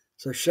Shell.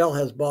 So Shell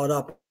has bought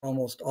up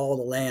almost all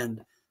the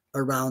land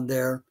around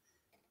there,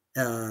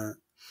 and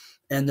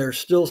there's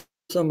still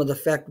some of the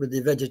effect with the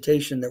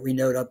vegetation that we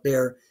note up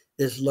there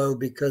is low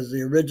because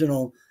the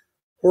original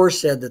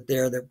horse head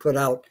that put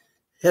out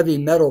heavy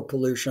metal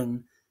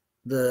pollution,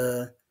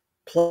 the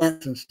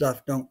plants and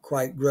stuff don't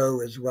quite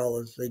grow as well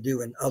as they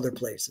do in other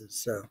places.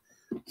 So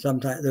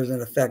sometimes there's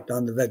an effect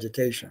on the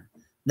vegetation.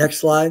 Next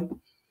slide.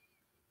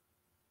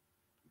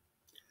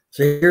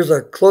 So here's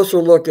a closer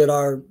look at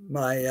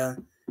my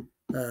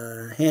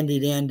handy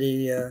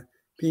dandy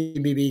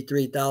PBB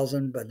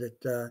 3000, but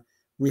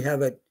we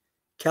have it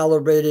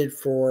calibrated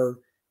for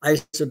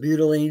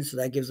isobutylene, so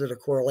that gives it a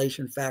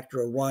correlation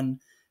factor of 1.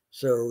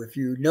 So if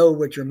you know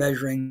what you're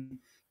measuring,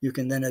 you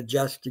can then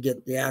adjust to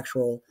get the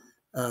actual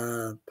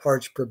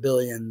parts per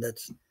billion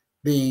that's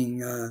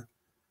being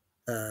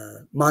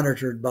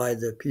monitored by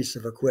the piece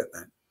of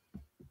equipment.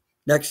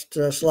 Next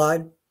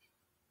slide.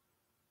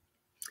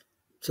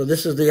 So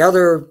this is the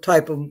other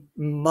type of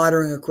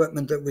monitoring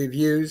equipment that we've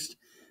used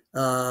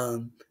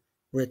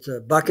with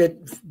a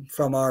bucket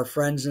from our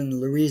friends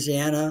in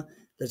Louisiana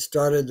that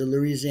started the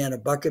Louisiana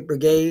Bucket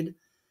Brigade.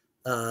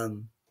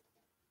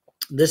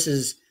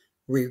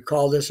 We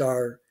call this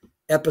our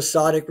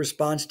episodic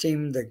response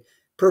team. The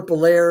purple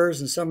layers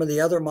and some of the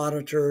other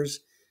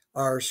monitors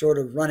are sort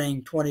of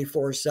running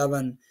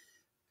 24/7,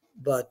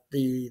 but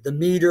the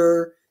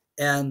meter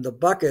and the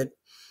bucket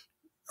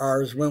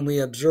are when we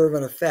observe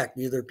an effect.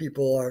 Either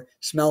people are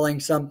smelling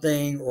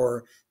something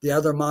or the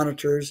other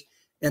monitors.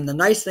 And the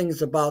nice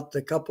things about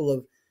the couple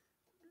of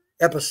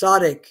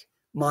episodic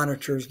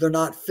monitors, they're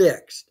not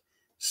fixed.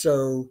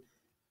 So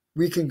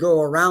we can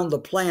go around the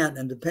plant,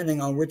 and depending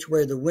on which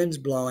way the wind's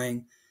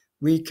blowing,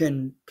 we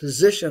can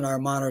position our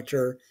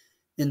monitor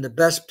in the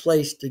best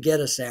place to get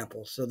a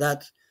sample. So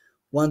that's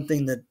one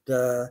thing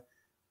that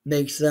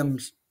makes them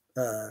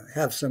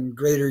have some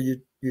greater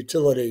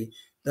utility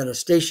than a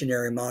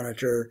stationary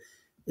monitor.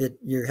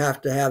 You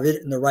have to have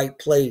it in the right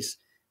place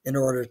in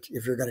order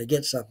if you're going to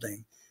get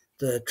something.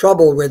 The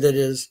trouble with it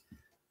is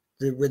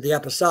with the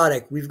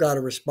episodic, we've got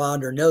to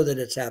respond or know that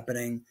it's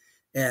happening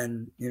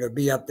and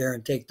be up there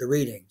and take the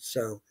reading.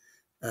 So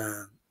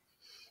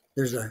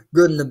there's a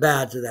good and the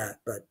bad to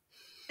that, but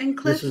And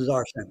Cliff, this is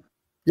our center.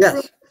 Yes.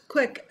 real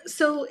quick.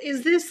 So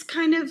is this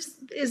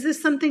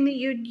something that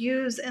you'd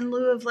use in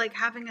lieu of like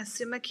having a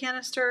SUMA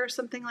canister or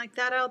something like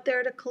that out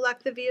there to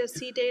collect the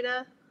VOC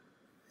data?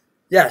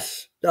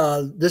 Yes.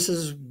 This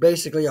is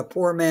basically a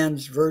poor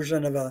man's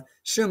version of a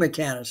SUMA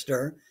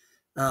canister.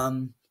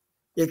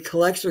 It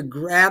collects a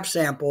grab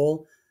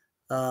sample.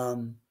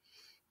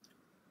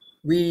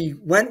 We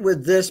went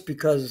with this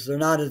because they're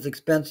not as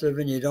expensive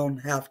and you don't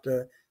have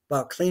to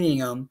about cleaning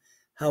them.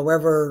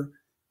 However,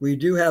 we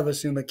do have a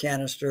SUMA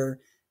canister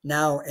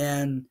now,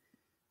 and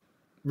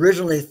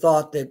originally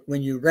thought that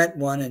when you rent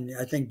one, and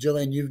I think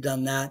Jillian, you've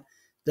done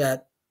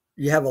that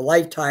you have a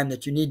lifetime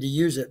that you need to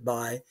use it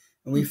by.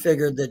 And we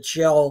figured that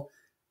Shell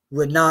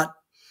would not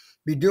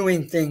be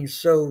doing things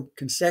so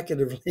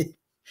consecutively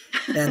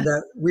and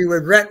that we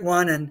would rent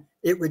one and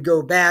it would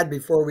go bad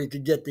before we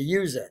could get to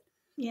use it.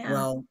 Yeah.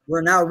 Well,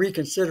 we're now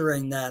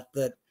reconsidering that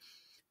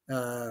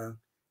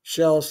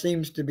Shell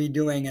seems to be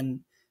doing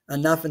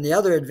enough. And the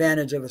other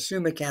advantage of a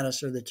SUMA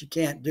canister that you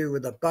can't do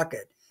with a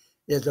bucket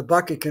is the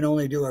bucket can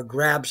only do a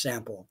grab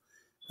sample.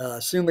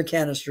 Suma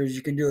canisters,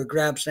 you can do a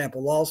grab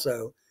sample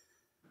also,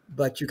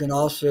 but you can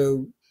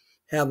also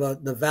have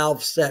the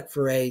valve set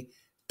for a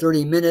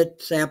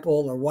 30-minute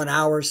sample or 1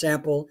 hour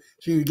sample.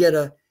 So you get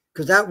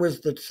because that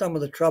was some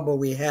of the trouble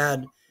we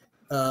had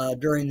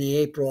during the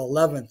April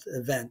 11th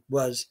event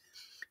was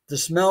the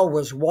smell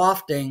was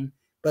wafting,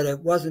 but it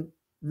wasn't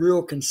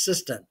real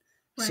consistent.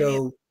 Right.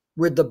 So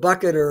with the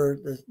bucket or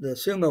the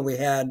Suma we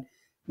had,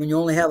 when you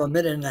only have a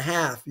minute and a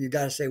half, you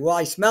got to say, well,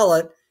 I smell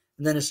it.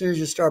 And then as soon as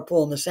you start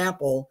pulling the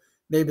sample,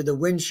 maybe the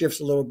wind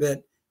shifts a little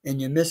bit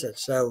and you miss it.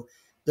 So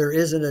there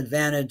is an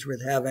advantage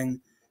with having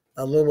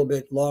a little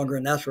bit longer.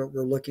 And that's what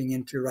we're looking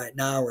into right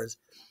now is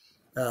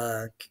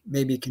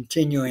maybe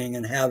continuing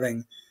and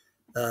having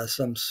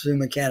some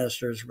Suma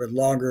canisters with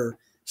longer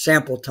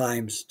sample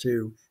times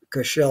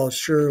because Shell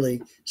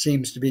surely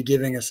seems to be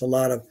giving us a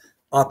lot of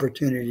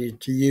opportunity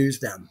to use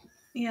them.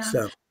 Yeah.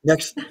 So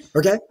next,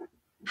 okay.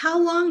 How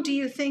long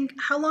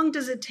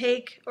does it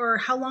take, or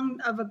how long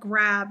of a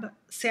grab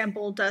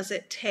sample does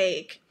it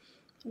take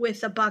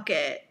with a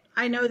bucket?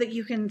 I know that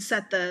you can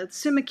set the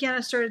Suma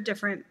canister to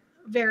different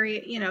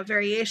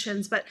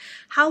variations, but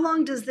how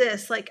long does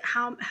this, like,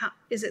 how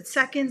is it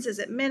seconds? Is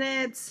it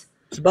minutes?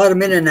 It's about a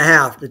minute and a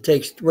half. It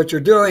takes. What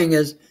you're doing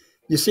is,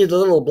 you see the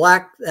little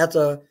black. That's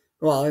the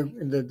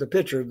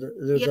picture.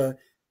 There's a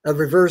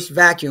reverse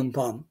vacuum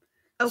pump.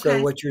 Okay.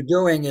 So what you're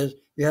doing is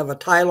you have a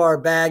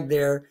Tylar bag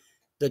there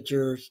that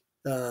your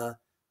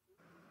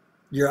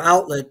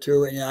outlet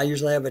to, and I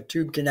usually have a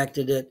tube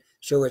connected it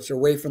so it's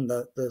away from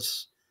the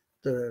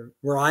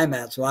where I'm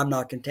at, so I'm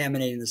not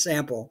contaminating the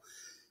sample.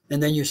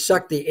 And then you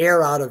suck the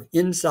air out of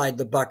inside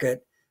the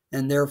bucket,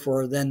 and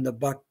therefore then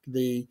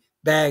the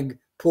bag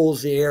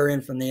pulls the air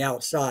in from the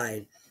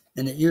outside.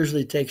 And it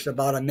usually takes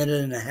about a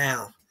minute and a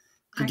half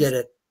to get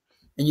it.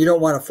 And you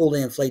don't want to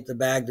fully inflate the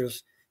bag.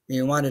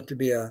 You want it to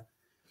be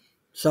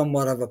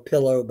somewhat of a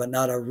pillow, but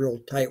not a real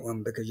tight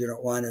one, because you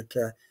don't want it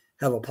to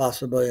have a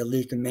possibility of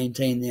leak and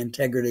maintain the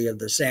integrity of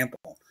the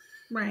sample.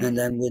 Right. And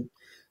then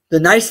the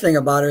nice thing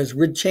about it is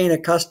with chain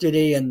of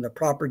custody and the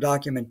proper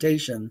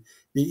documentation,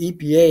 the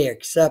EPA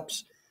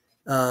accepts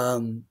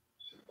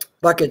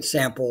bucket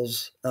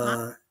samples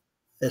the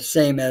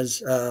same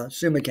as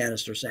Suma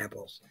canister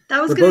samples.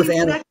 That was going to be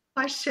the next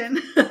question.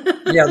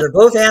 Yeah, they're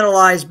both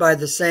analyzed by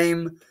the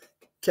same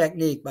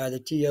technique, by the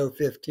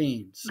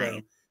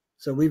TO15.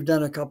 So we've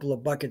done a couple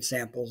of bucket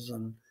samples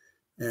and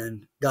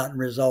gotten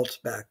results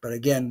back. But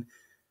again,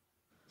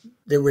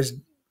 there was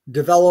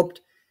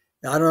developed,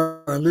 I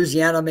don't know, in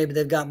Louisiana, maybe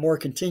they've got more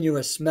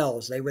continuous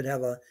smells. They would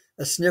have a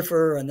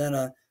sniffer and then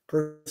a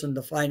person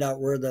to find out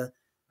where the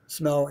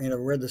smell,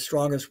 where the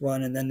strongest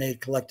one, and then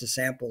they'd collect a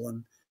sample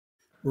and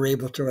were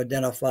able to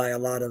identify a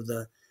lot of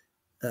the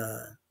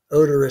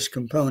odorous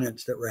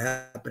components that were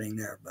happening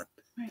there. But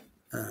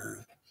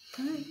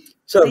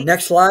so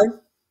next slide.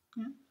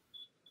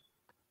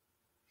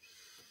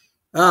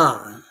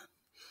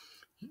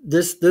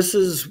 This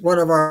is one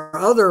of our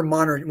other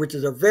monitoring, which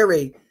is a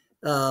very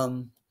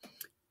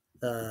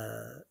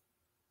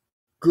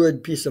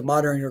good piece of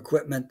monitoring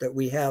equipment that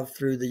we have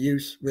through the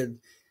use with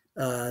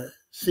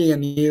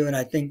CMU. And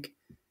I think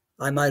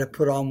I might have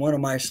put on one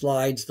of my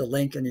slides the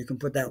link, and you can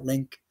put that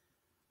link.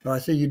 Oh, I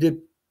see you did.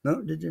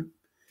 No, did you?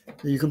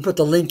 You can put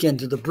the link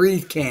into the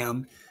Breathe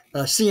Cam.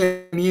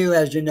 CMU,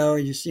 as you know,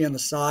 you see on the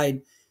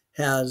side,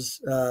 has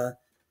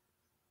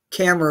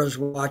cameras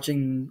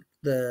watching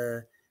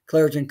the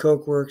Clairton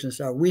Coke Works and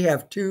stuff. We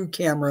have 2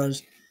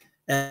 cameras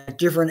at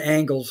different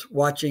angles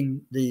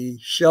watching the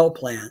Shell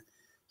plant,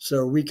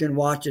 so we can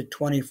watch it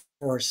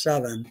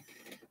 24/7.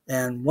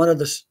 And one of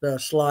the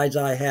slides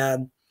I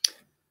had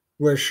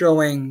was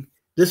showing,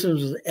 this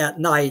was at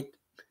night.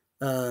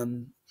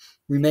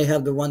 We may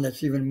have the one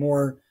that's even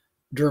more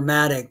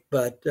dramatic,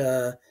 but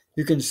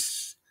you can,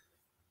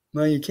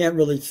 well, you can't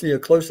really see a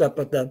close-up,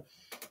 but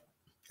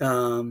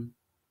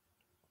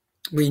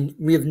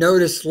we've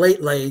noticed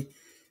lately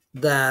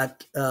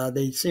that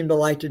they seem to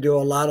like to do a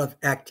lot of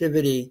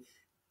activity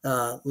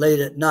late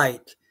at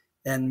night.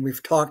 And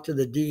we've talked to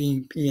the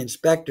DEP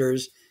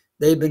inspectors.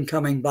 They've been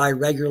coming by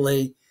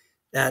regularly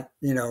at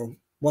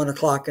 1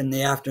 o'clock in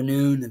the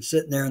afternoon and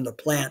sitting there in the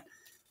plant.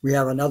 We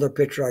have another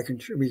picture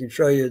we can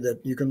show you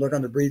that you can look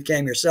on the Breathe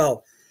Cam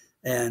yourself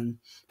and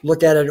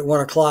look at it at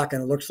 1 o'clock,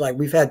 and it looks like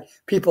we've had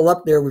people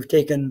up there. We've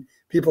taken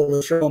people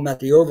to show them at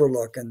the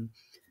overlook, and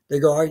they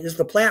go, "Is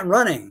the plant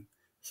running?"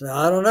 So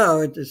I don't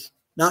know. It's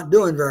not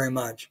doing very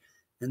much.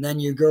 And then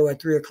you go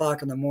at 3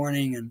 o'clock in the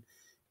morning and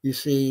you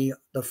see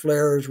the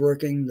flares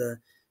working, the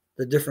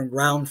different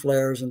ground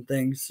flares and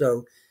things.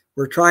 So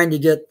we're trying to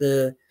get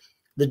the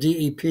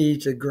DEP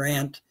to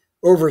grant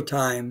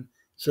overtime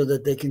so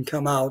that they can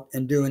come out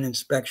and do an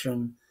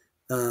inspection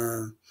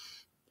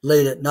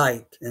late at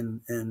night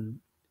and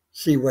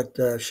see what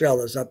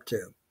Shell is up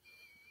to.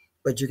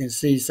 But you can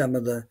see some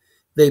of the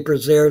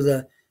vapors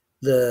there.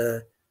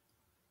 The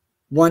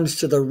ones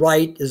to the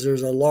right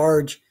there's a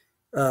large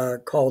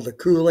called the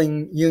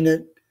cooling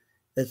unit.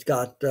 It's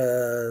got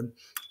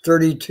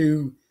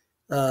 32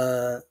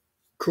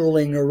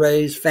 cooling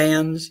arrays,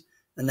 fans,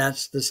 and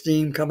that's the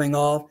steam coming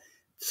off.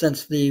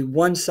 Since the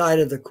one side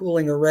of the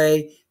cooling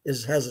array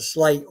has a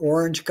slight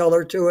orange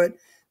color to it,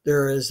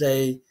 there is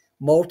a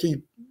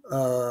multi-point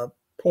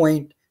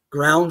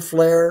ground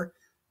flare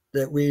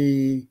that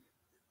we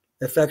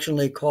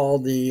affectionately call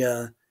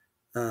the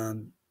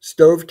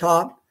stove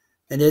top,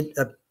 and it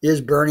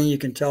is burning. You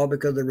can tell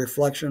because of the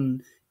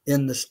reflection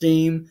in the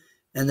steam.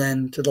 And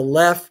then to the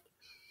left,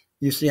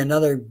 you see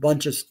another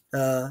bunch of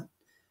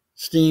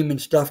steam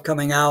and stuff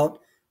coming out,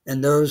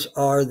 and those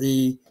are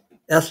the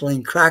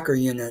ethylene cracker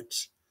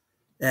units.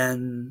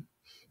 And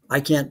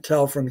I can't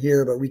tell from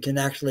here, but we can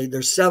actually,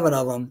 there's 7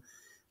 of them.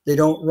 They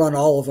don't run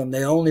all of them.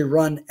 They only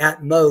run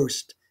at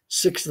most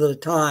 6 at a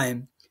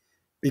time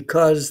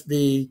because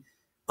the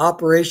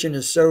operation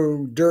is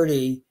so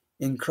dirty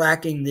in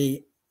cracking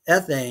the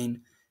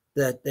ethane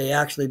that they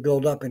actually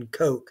build up in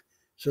coke.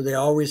 So they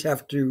always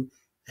have to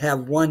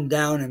have one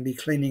down and be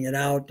cleaning it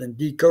out and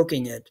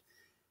decoking it,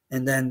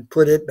 and then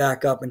put it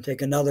back up and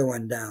take another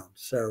one down.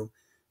 So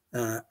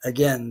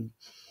again,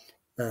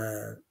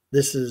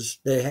 this is,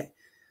 they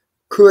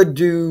could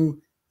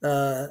do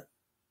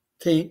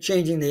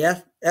changing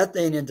the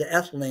ethane into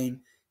ethylene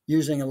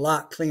using a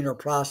lot cleaner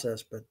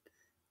process, but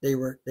they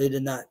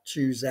did not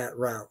choose that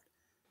route.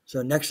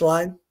 So next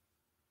slide.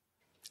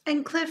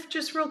 And Cliff,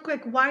 just real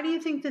quick, why do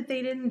you think that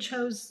they didn't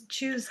choose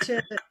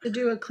to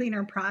do a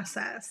cleaner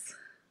process?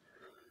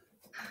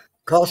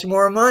 Costs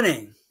more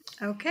money.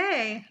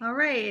 Okay, all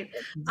right.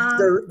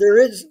 There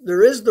is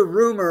the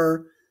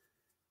rumor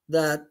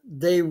that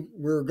they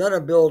were going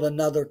to build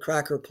another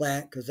cracker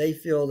plant because they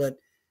feel that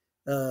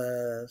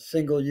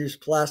single-use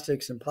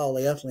plastics and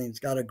polyethylene's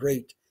got a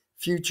great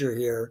future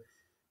here,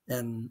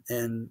 and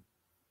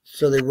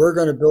so they were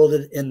going to build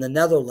it in the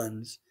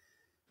Netherlands,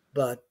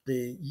 but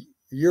the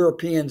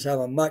Europeans have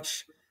a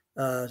much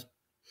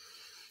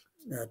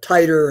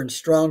tighter and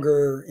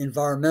stronger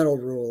environmental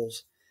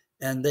rules,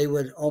 and they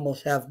would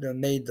almost have to have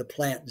made the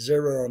plant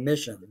zero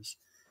emissions.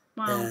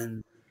 Wow.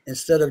 And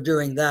instead of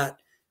doing that,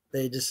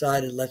 they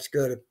decided, let's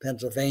go to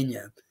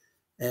Pennsylvania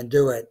and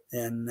do it.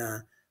 And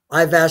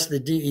I've asked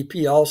the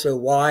DEP also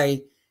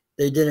why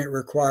they didn't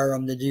require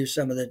them to do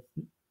some of the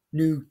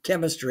new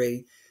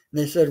chemistry.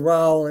 And they said,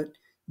 well, it's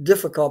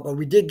difficult, but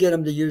we did get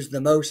them to use the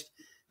most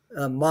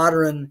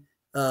modern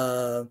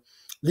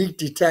leak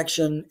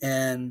detection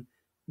and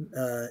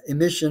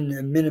emission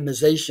and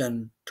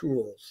minimization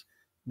tools.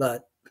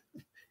 But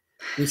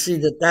we see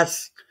that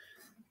that's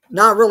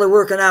not really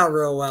working out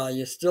real well.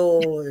 You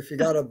still, if you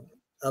got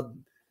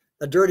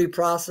a dirty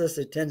process,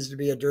 it tends to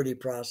be a dirty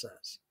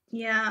process.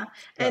 Yeah,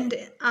 and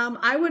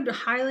I would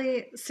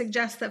highly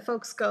suggest that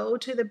folks go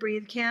to the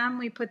Breathe Cam.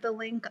 We put the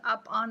link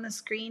up on the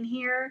screen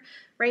here.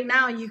 Right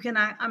now, you can,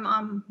 I'm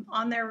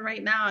on there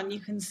right now, and you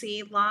can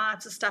see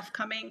lots of stuff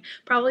coming,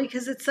 probably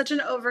because it's such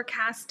an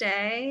overcast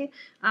day.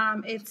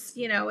 It's,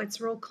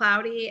 it's real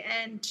cloudy,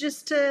 and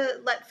just to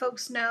let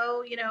folks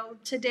know,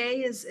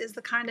 today is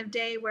the kind of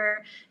day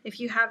where if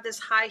you have this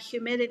high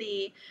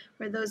humidity,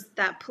 where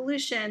that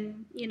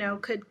pollution,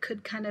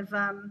 could kind of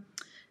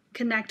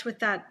connect with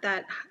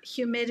that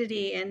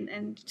humidity,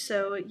 and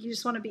so you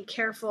just want to be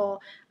careful.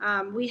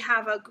 We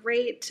have a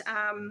great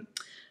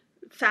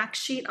fact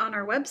sheet on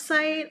our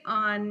website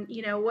on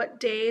what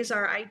days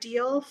are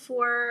ideal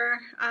for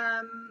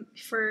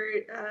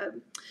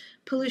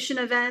pollution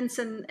events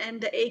and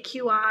the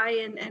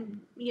AQI, and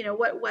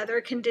what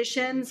weather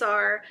conditions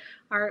are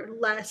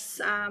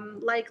less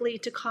likely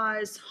to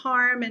cause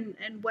harm,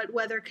 and what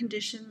weather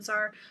conditions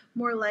are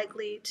more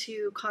likely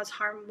to cause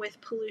harm with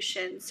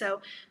pollution.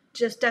 So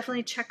just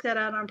definitely check that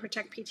out on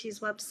Protect PT's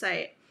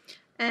website.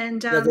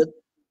 And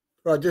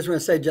well, I just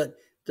want to say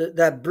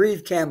that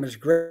Breathe Cam is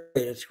great.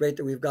 It's great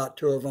that we've got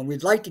 2 of them.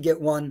 We'd like to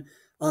get one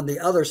on the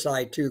other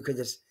side too, because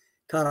it's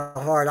kind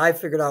of hard. I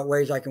figured out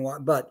ways I can watch,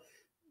 but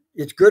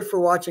it's good for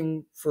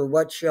watching for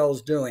what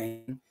Shell's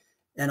doing,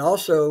 and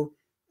also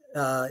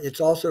it's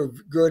also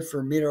good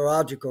for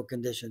meteorological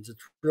conditions.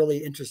 It's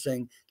really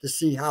interesting to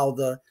see how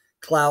the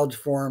clouds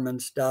form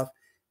and stuff.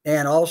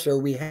 And also,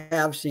 we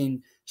have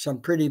seen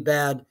some pretty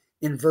bad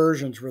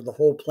inversions where the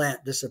whole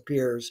plant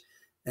disappears,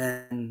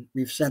 and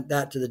we've sent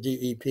that to the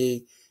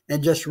DEP.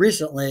 And just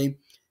recently,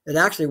 it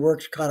actually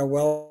works kind of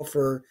well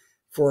for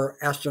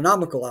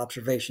astronomical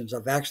observations.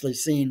 I've actually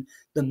seen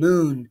the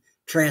moon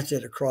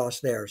transit across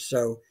there.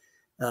 So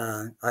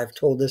I've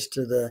told this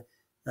to the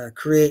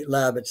Create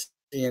Lab at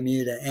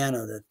CMU, to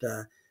Anna,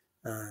 that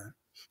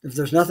if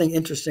there's nothing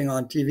interesting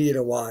on TV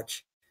to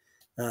watch,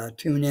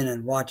 tune in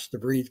and watch the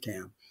Breathe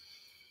Cam.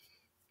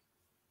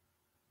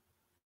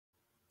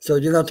 So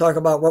you're going to talk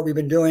about what we've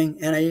been doing,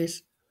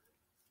 Anaïs?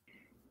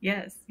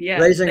 Yes. Yeah.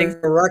 Raising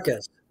a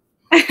ruckus.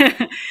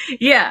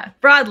 Yeah,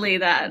 broadly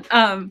that.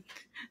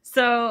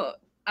 So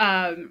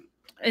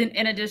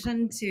in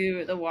addition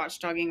to the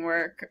watchdogging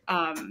work,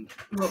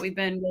 what we've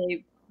been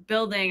really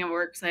building and what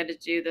we're excited to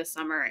do this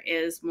summer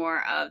is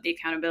more of the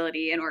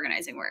accountability and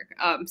organizing work.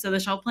 So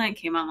the Shell plant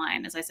came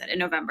online, as I said, in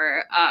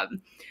November,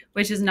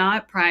 which is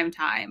not prime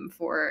time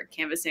for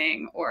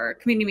canvassing or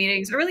community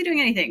meetings or really doing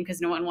anything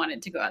because no one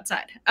wanted to go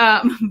outside.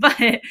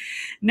 But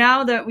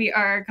now that we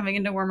are coming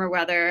into warmer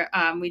weather,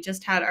 we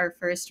just had our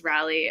first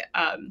rally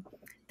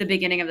the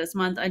beginning of this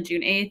month on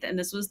June 8th. And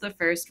this was the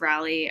first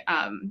rally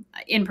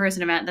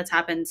in-person event that's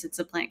happened since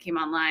the plant came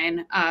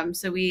online.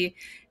 So we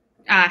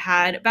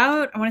had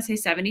about, I want to say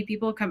 70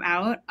 people come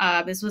out.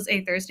 This was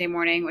a Thursday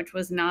morning, which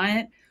was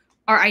not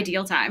our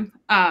ideal time.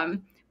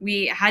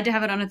 We had to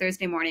have it on a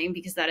Thursday morning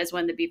because that is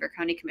when the Beaver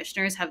County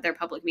Commissioners have their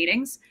public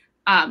meetings.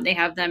 They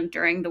have them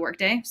during the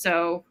workday.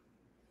 So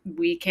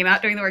we came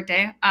out during the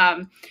workday.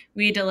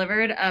 We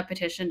delivered a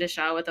petition to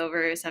Shell with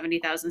over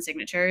 70,000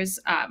 signatures,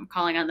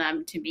 calling on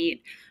them to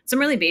meet some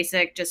really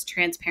basic, just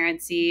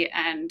transparency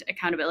and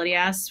accountability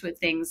asks with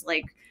things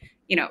like,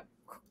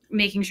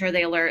 making sure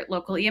they alert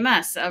local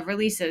EMS of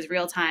releases,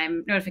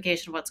 real-time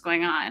notification of what's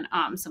going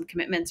on, some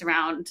commitments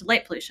around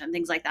light pollution,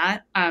 things like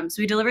that.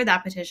 So we delivered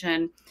that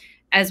petition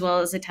as well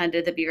as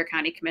attended the Beaver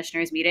County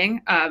Commissioners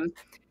meeting.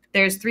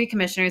 There's 3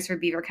 commissioners for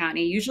Beaver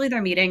County. Usually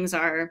their meetings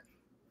are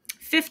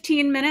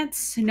 15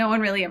 minutes. No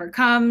one really ever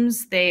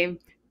comes. They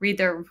read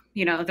their,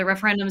 the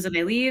referendums and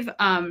they leave.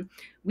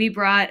 We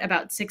brought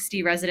about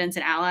 60 residents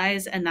and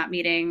allies, and that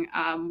meeting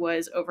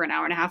was over an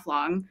hour and a half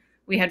long.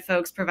 We had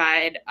folks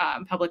provide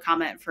public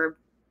comment for,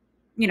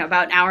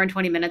 about an hour and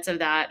 20 minutes of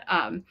that,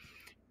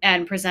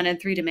 and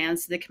presented 3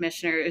 demands to the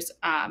commissioners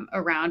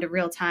around a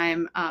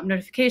real-time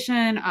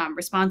notification,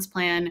 response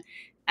plan,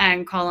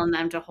 and call on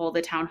them to hold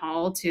a town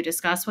hall to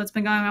discuss what's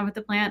been going on with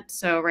the plant.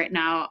 So right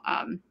now,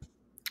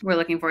 we're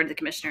looking forward to the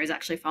commissioners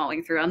actually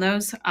following through on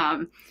those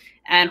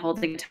and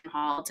holding a town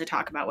hall to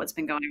talk about what's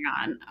been going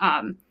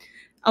on.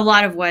 A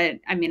lot of what,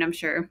 I'm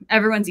sure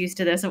everyone's used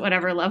to this at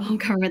whatever level of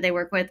government they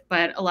work with,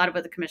 but a lot of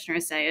what the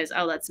commissioners say is,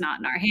 oh, that's not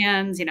in our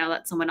hands,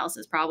 that's someone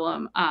else's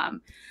problem.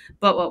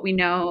 But what we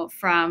know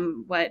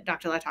from what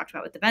Dr. Lau talked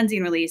about with the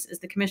benzene release is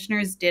the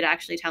commissioners did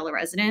actually tell a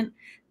resident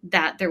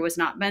that there was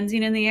not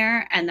benzene in the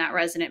air, and that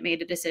resident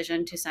made a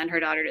decision to send her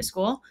daughter to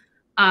school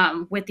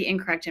with the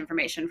incorrect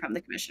information from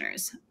the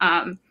commissioners.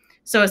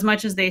 So as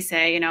much as they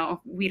say,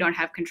 we don't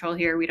have control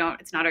here,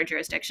 it's not our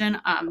jurisdiction,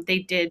 they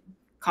did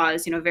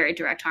cause, very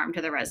direct harm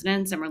to the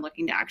residents, and we're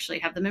looking to actually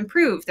have them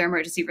improve their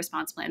emergency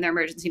response plan, their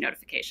emergency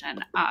notification,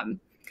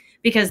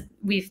 because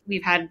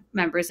we've had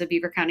members of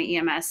Beaver County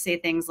EMS say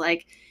things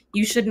like,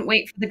 you shouldn't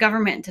wait for the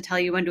government to tell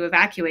you when to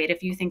evacuate.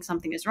 If you think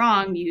something is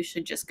wrong, you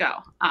should just go.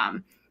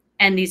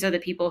 And these are the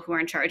people who are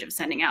in charge of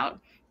sending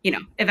out,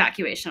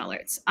 evacuation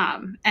alerts.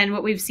 And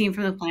what we've seen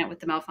from the plant with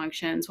the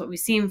malfunctions, what we've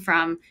seen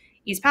from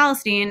East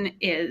Palestine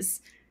is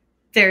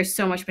there's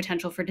so much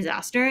potential for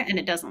disaster, and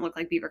it doesn't look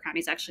like Beaver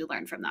County's actually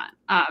learned from that.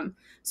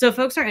 So if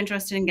folks are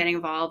interested in getting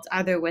involved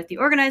either with the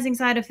organizing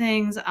side of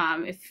things,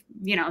 if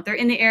they're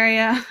in the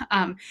area,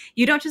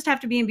 you don't just have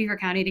to be in Beaver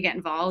County to get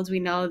involved. We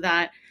know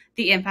that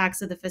the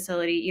impacts of the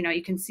facility,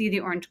 you can see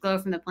the orange glow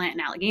from the plant in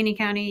Allegheny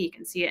County, you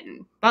can see it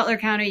in Butler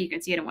County, you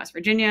can see it in West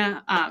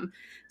Virginia.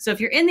 So if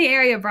you're in the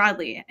area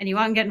broadly and you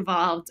want to get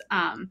involved,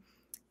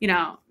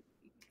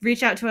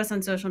 reach out to us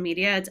on social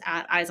media. It's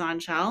at Eyes on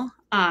Shell.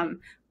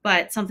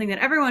 But something that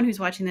everyone who's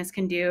watching this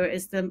can do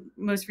is the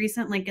most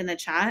recent link in the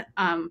chat.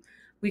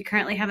 We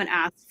currently have an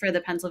ask for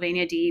the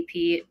Pennsylvania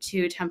DEP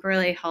to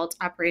temporarily halt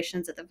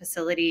operations at the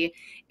facility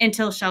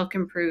until Shell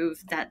can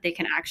prove that they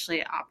can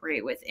actually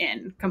operate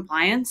within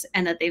compliance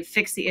and that they've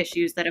fixed the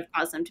issues that have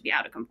caused them to be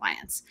out of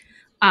compliance.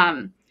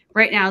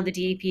 Right now, the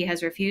DEP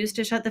has refused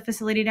to shut the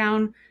facility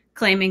down,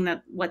 claiming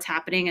that what's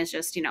happening is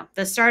just,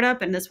 the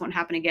startup and this won't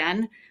happen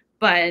again.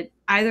 But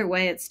either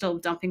way, it's still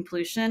dumping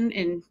pollution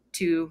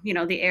into,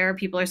 the air.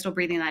 People are still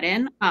breathing that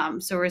in.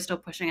 So we're still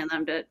pushing on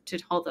them to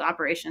hold the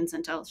operations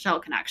until Shell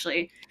can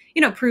actually,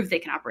 prove they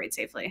can operate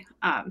safely.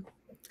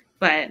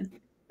 But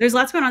there's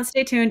lots going on.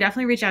 Stay tuned.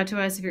 Definitely reach out to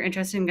us if you're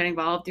interested in getting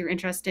involved. You're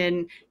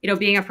interested in,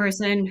 being a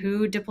person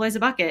who deploys a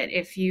bucket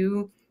if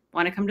you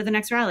want to come to the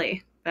next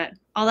rally. But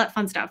all that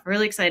fun stuff.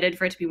 Really excited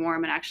for it to be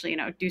warm and actually,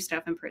 do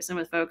stuff in person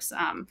with folks.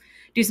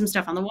 Do some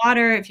stuff on the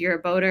water if you're a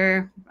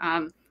boater.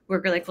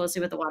 Work really closely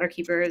with the water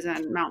keepers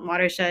and Mountain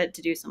Watershed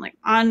to do some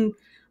on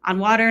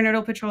water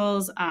nodal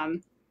patrols.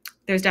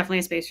 There's definitely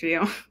a space for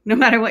you, no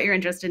matter what you're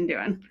interested in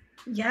doing.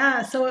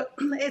 Yeah, so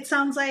it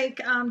sounds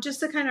like, just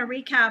to kind of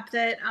recap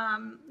that,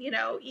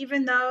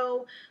 even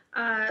though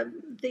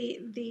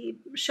the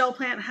Shell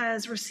plant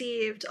has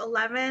received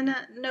 11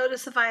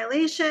 notice of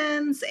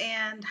violations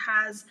and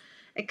has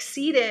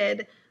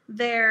exceeded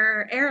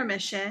their air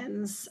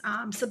emissions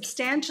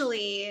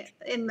substantially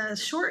in the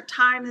short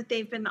time that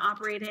they've been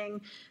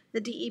operating, the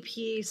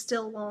DEP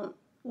still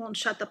won't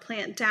shut the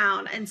plant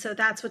down. And so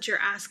that's what you're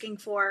asking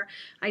for.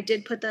 I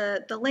did put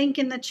the link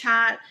in the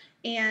chat,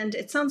 and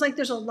it sounds like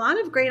there's a lot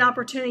of great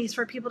opportunities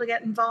for people to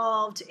get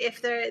involved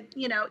if they're,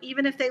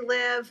 even if they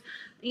live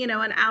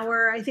an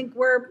hour. I think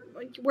we're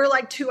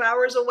like 2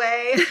 hours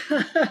away.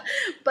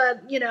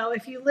 But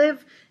if you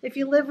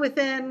live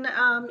within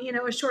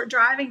a short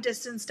driving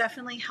distance,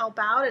 definitely help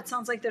out. It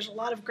sounds like there's a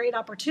lot of great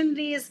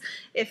opportunities.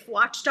 If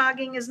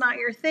watchdogging is not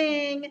your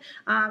thing,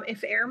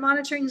 if air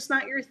monitoring is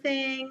not your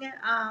thing,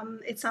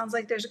 it sounds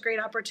like there's a great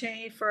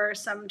opportunity for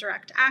some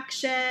direct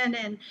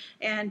action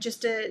and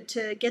just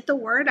to get the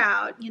word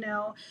out.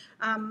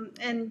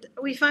 And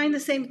we find the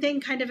same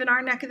thing kind of in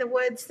our neck of the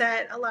woods,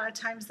 that a lot of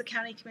times the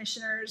county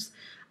commissioners,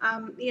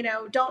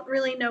 don't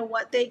really know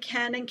what they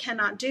can and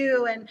cannot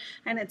do.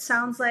 And it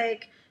sounds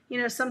like,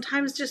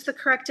 sometimes just the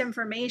correct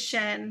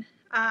information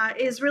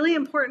is really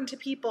important to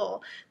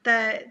people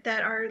that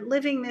are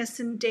living this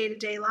in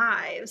day-to-day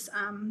lives.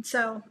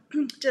 So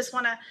just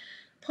want to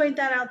point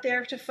that out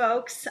there to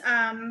folks.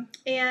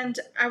 And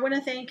I want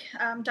to thank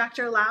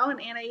Dr. Lau and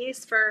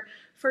Anaïs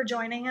for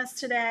joining us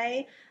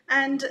today.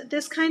 And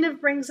this kind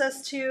of brings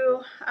us to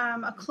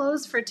a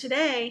close for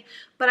today.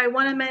 But I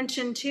want to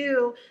mention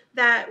too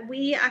that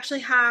we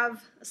actually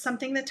have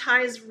something that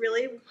ties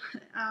really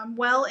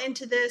well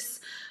into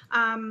this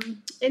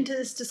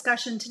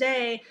discussion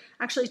today.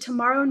 Actually,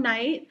 tomorrow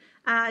night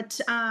at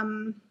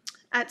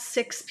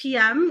 6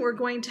 p.m., we're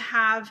going to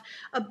have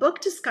a book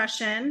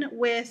discussion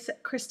with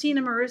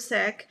Christina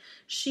Marusik.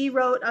 She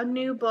wrote a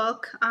new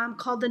book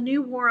called The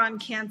New War on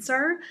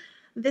Cancer.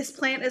 This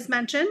plant is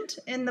mentioned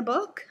in the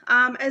book,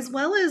 as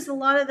well as a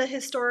lot of the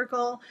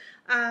historical,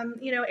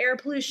 air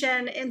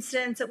pollution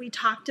incidents that we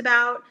talked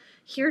about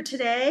here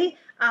today.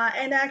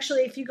 And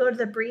actually, if you go to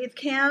the Breathe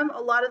Cam,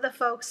 a lot of the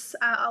folks,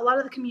 a lot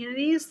of the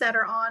communities that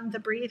are on the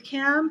Breathe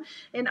Cam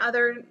in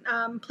other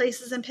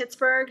places in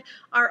Pittsburgh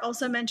are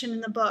also mentioned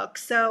in the book.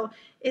 So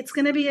it's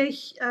going to be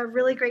a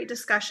really great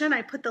discussion.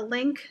 I put the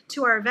link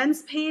to our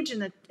events page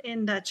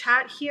in the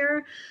chat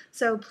here.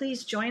 So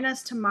please join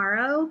us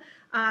tomorrow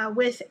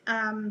with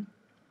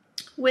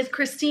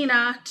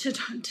Christina to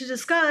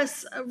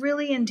discuss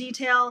really in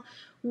detail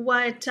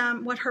what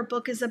her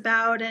book is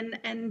about,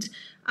 and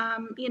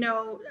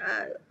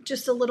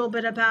just a little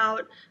bit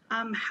about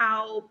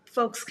how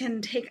folks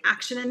can take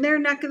action in their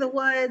neck of the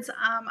woods.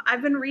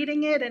 I've been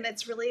reading it, and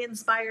it's really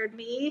inspired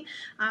me,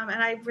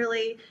 and I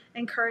really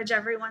encourage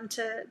everyone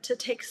to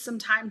take some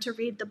time to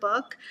read the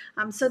book.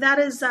 So that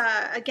is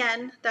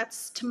again,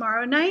 that's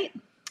tomorrow night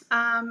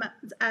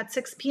at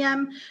 6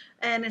 p.m.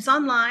 and it's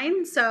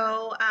online,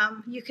 so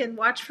you can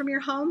watch from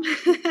your home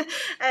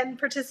and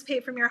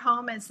participate from your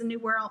home. It's the New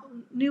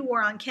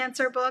War on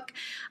Cancer book.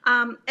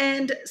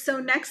 And so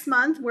next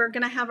month we're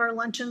going to have our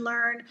lunch and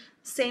learn,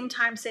 same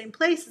time, same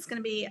place. It's going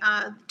to be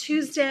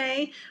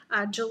Tuesday,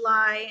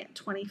 July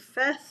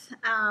 25th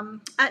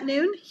at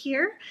noon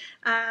here.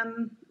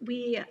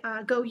 We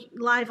go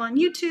live on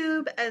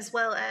YouTube as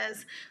well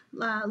as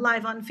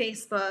live on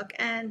Facebook.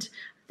 And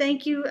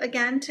thank you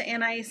again to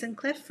Anaïs and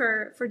Cliff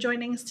for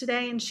joining us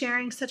today and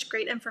sharing such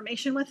great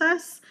information with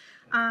us.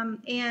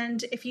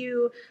 And if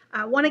you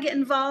want to get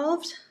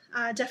involved,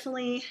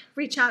 definitely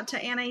reach out to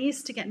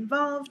Anaïs to get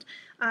involved.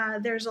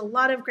 There's a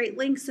lot of great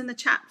links in the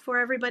chat for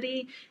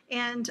everybody.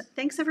 And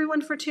thanks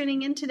everyone for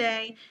tuning in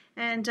today.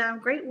 And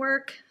great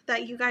work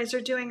that you guys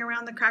are doing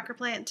around the cracker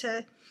plant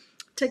to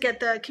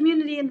get the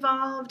community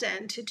involved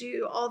and to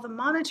do all the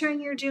monitoring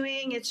you're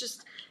doing.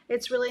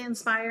 It's really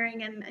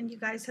inspiring, and you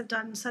guys have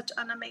done such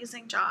an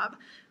amazing job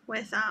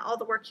with all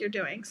the work you're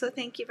doing. So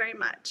thank you very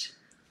much.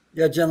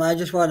 Yeah, Jen, I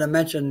just wanted to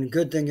mention,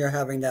 good thing you're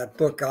having that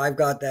book. I've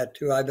got that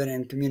too. I've been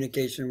in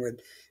communication with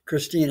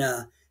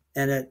Christina,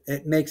 and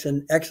it makes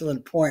an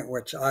excellent point,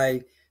 which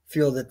I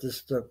feel that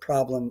the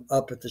problem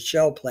up at the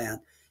Shell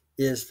plant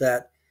is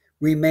that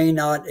we may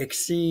not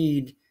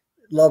exceed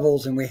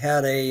levels, and we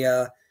had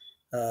a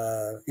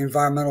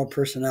environmental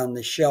person on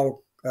the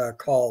Shell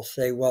call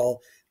say,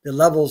 well, the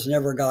levels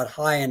never got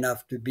high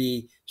enough to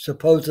be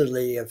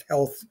supposedly of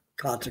health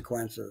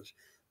consequences.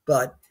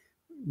 But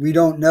we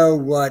don't know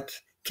what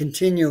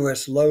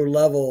continuous low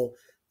level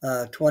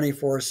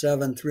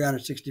 24/7,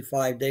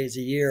 365 days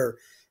a year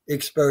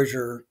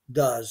exposure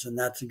does. And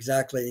that's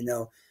exactly,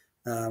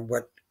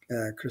 what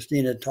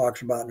Christina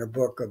talks about in her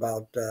book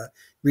about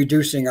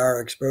reducing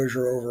our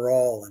exposure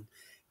overall, and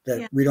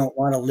that we don't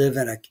want to live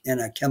in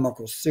a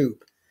chemical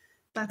soup.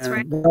 That's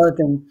right. One other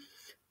thing,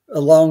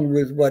 along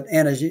with what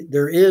Anna,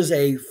 there is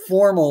a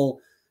formal,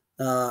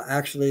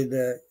 actually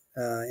the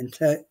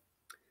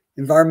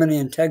Environment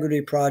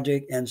Integrity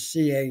Project and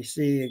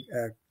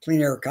CAC,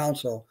 Clean Air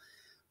Council.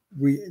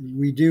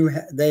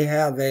 They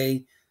have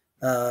a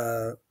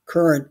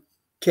current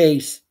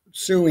case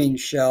suing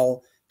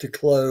Shell to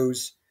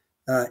close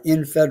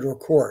in federal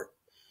court.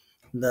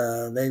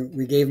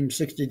 We gave them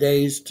 60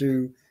 days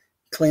to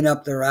clean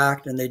up their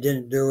act, and they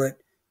didn't do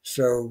it.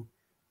 So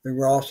they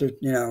were also,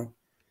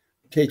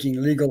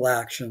 taking legal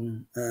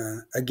action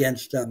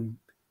against them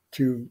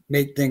to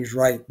make things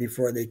right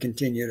before they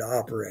continue to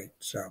operate.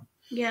 So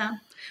yeah,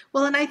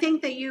 well, and I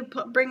think that you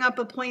bring up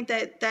a point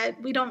that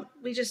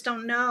we just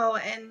don't know,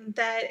 and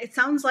that it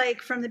sounds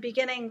like from the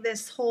beginning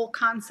this whole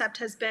concept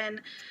has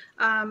been,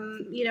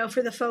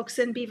 for the folks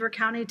in Beaver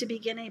County to be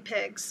guinea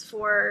pigs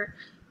for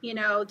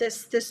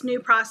this new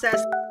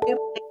process,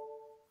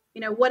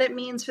 what it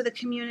means for the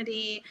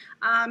community.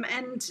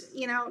 And,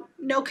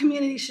 no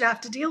community should have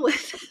to deal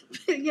with,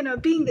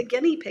 being the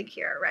guinea pig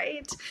here,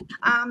 right?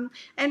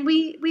 And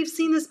we've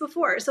seen this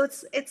before. So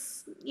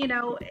it's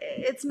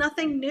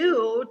nothing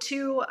new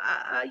to,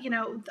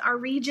 our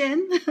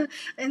region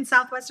in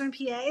Southwestern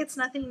PA. It's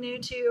nothing new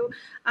to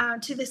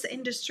this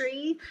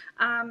industry.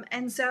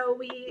 And so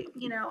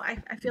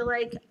I feel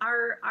like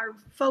our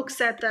folks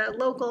at the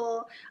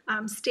local,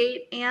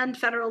 state and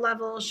federal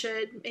level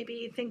should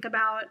maybe think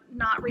about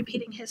not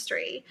repeating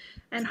history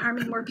and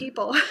harming more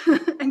people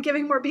and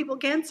giving more people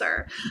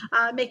cancer,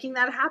 making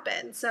that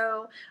happen.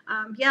 So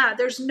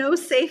there's no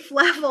safe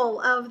level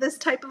of this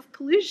type of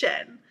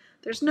pollution.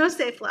 There's no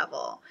safe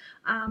level.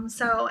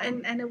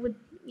 And it would,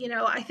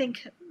 I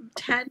think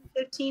 10,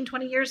 15,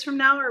 20 years from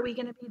now, are we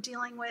going to be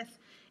dealing with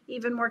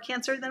even more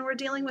cancer than we're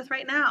dealing with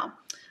right now?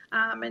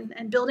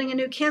 And building a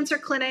new cancer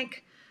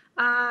clinic,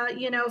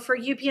 for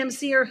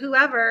UPMC or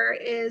whoever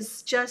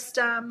is just,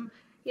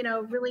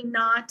 really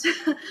not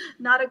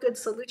not a good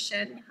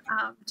solution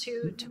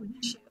to an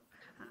issue.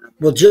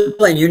 Well,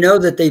 Jillian, you know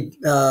that they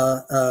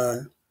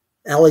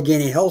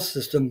Allegheny Health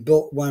System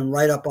built one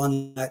right up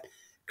on that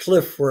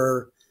cliff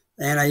where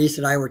Anaïs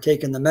and I were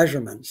taking the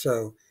measurement.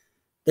 So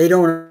they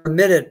don't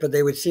admit it, but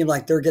they would seem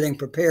like they're getting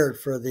prepared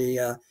for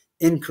the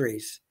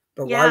increase.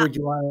 But why would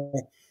you want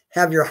to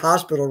have your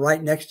hospital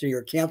right next to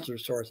your cancer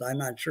source? I'm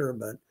not sure,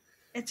 but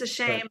it's a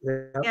shame.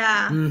 But,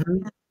 Yeah.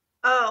 Mm-hmm.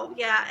 Oh,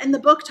 yeah. And the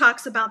book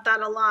talks about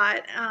that a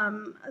lot.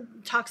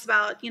 Talks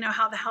about,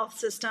 how the health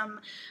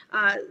system,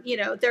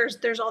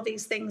 there's all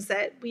these things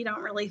that we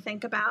don't really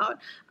think about.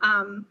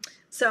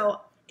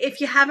 So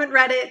if you haven't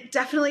read it,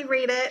 definitely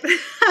read it.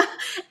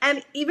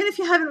 And even if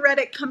you haven't read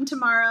it, come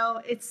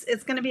tomorrow.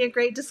 It's going to be a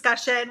great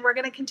discussion. We're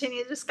going to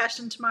continue the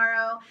discussion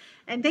tomorrow.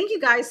 And thank you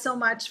guys so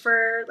much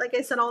for, like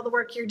I said, all the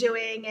work you're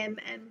doing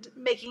and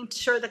making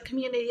sure the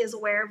community is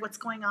aware of what's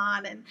going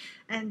on,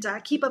 and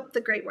keep up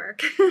the great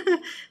work.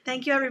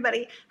 Thank you,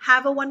 everybody.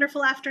 Have a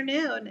wonderful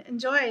afternoon.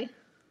 Enjoy.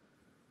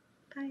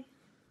 Bye.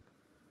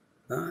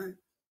 Bye.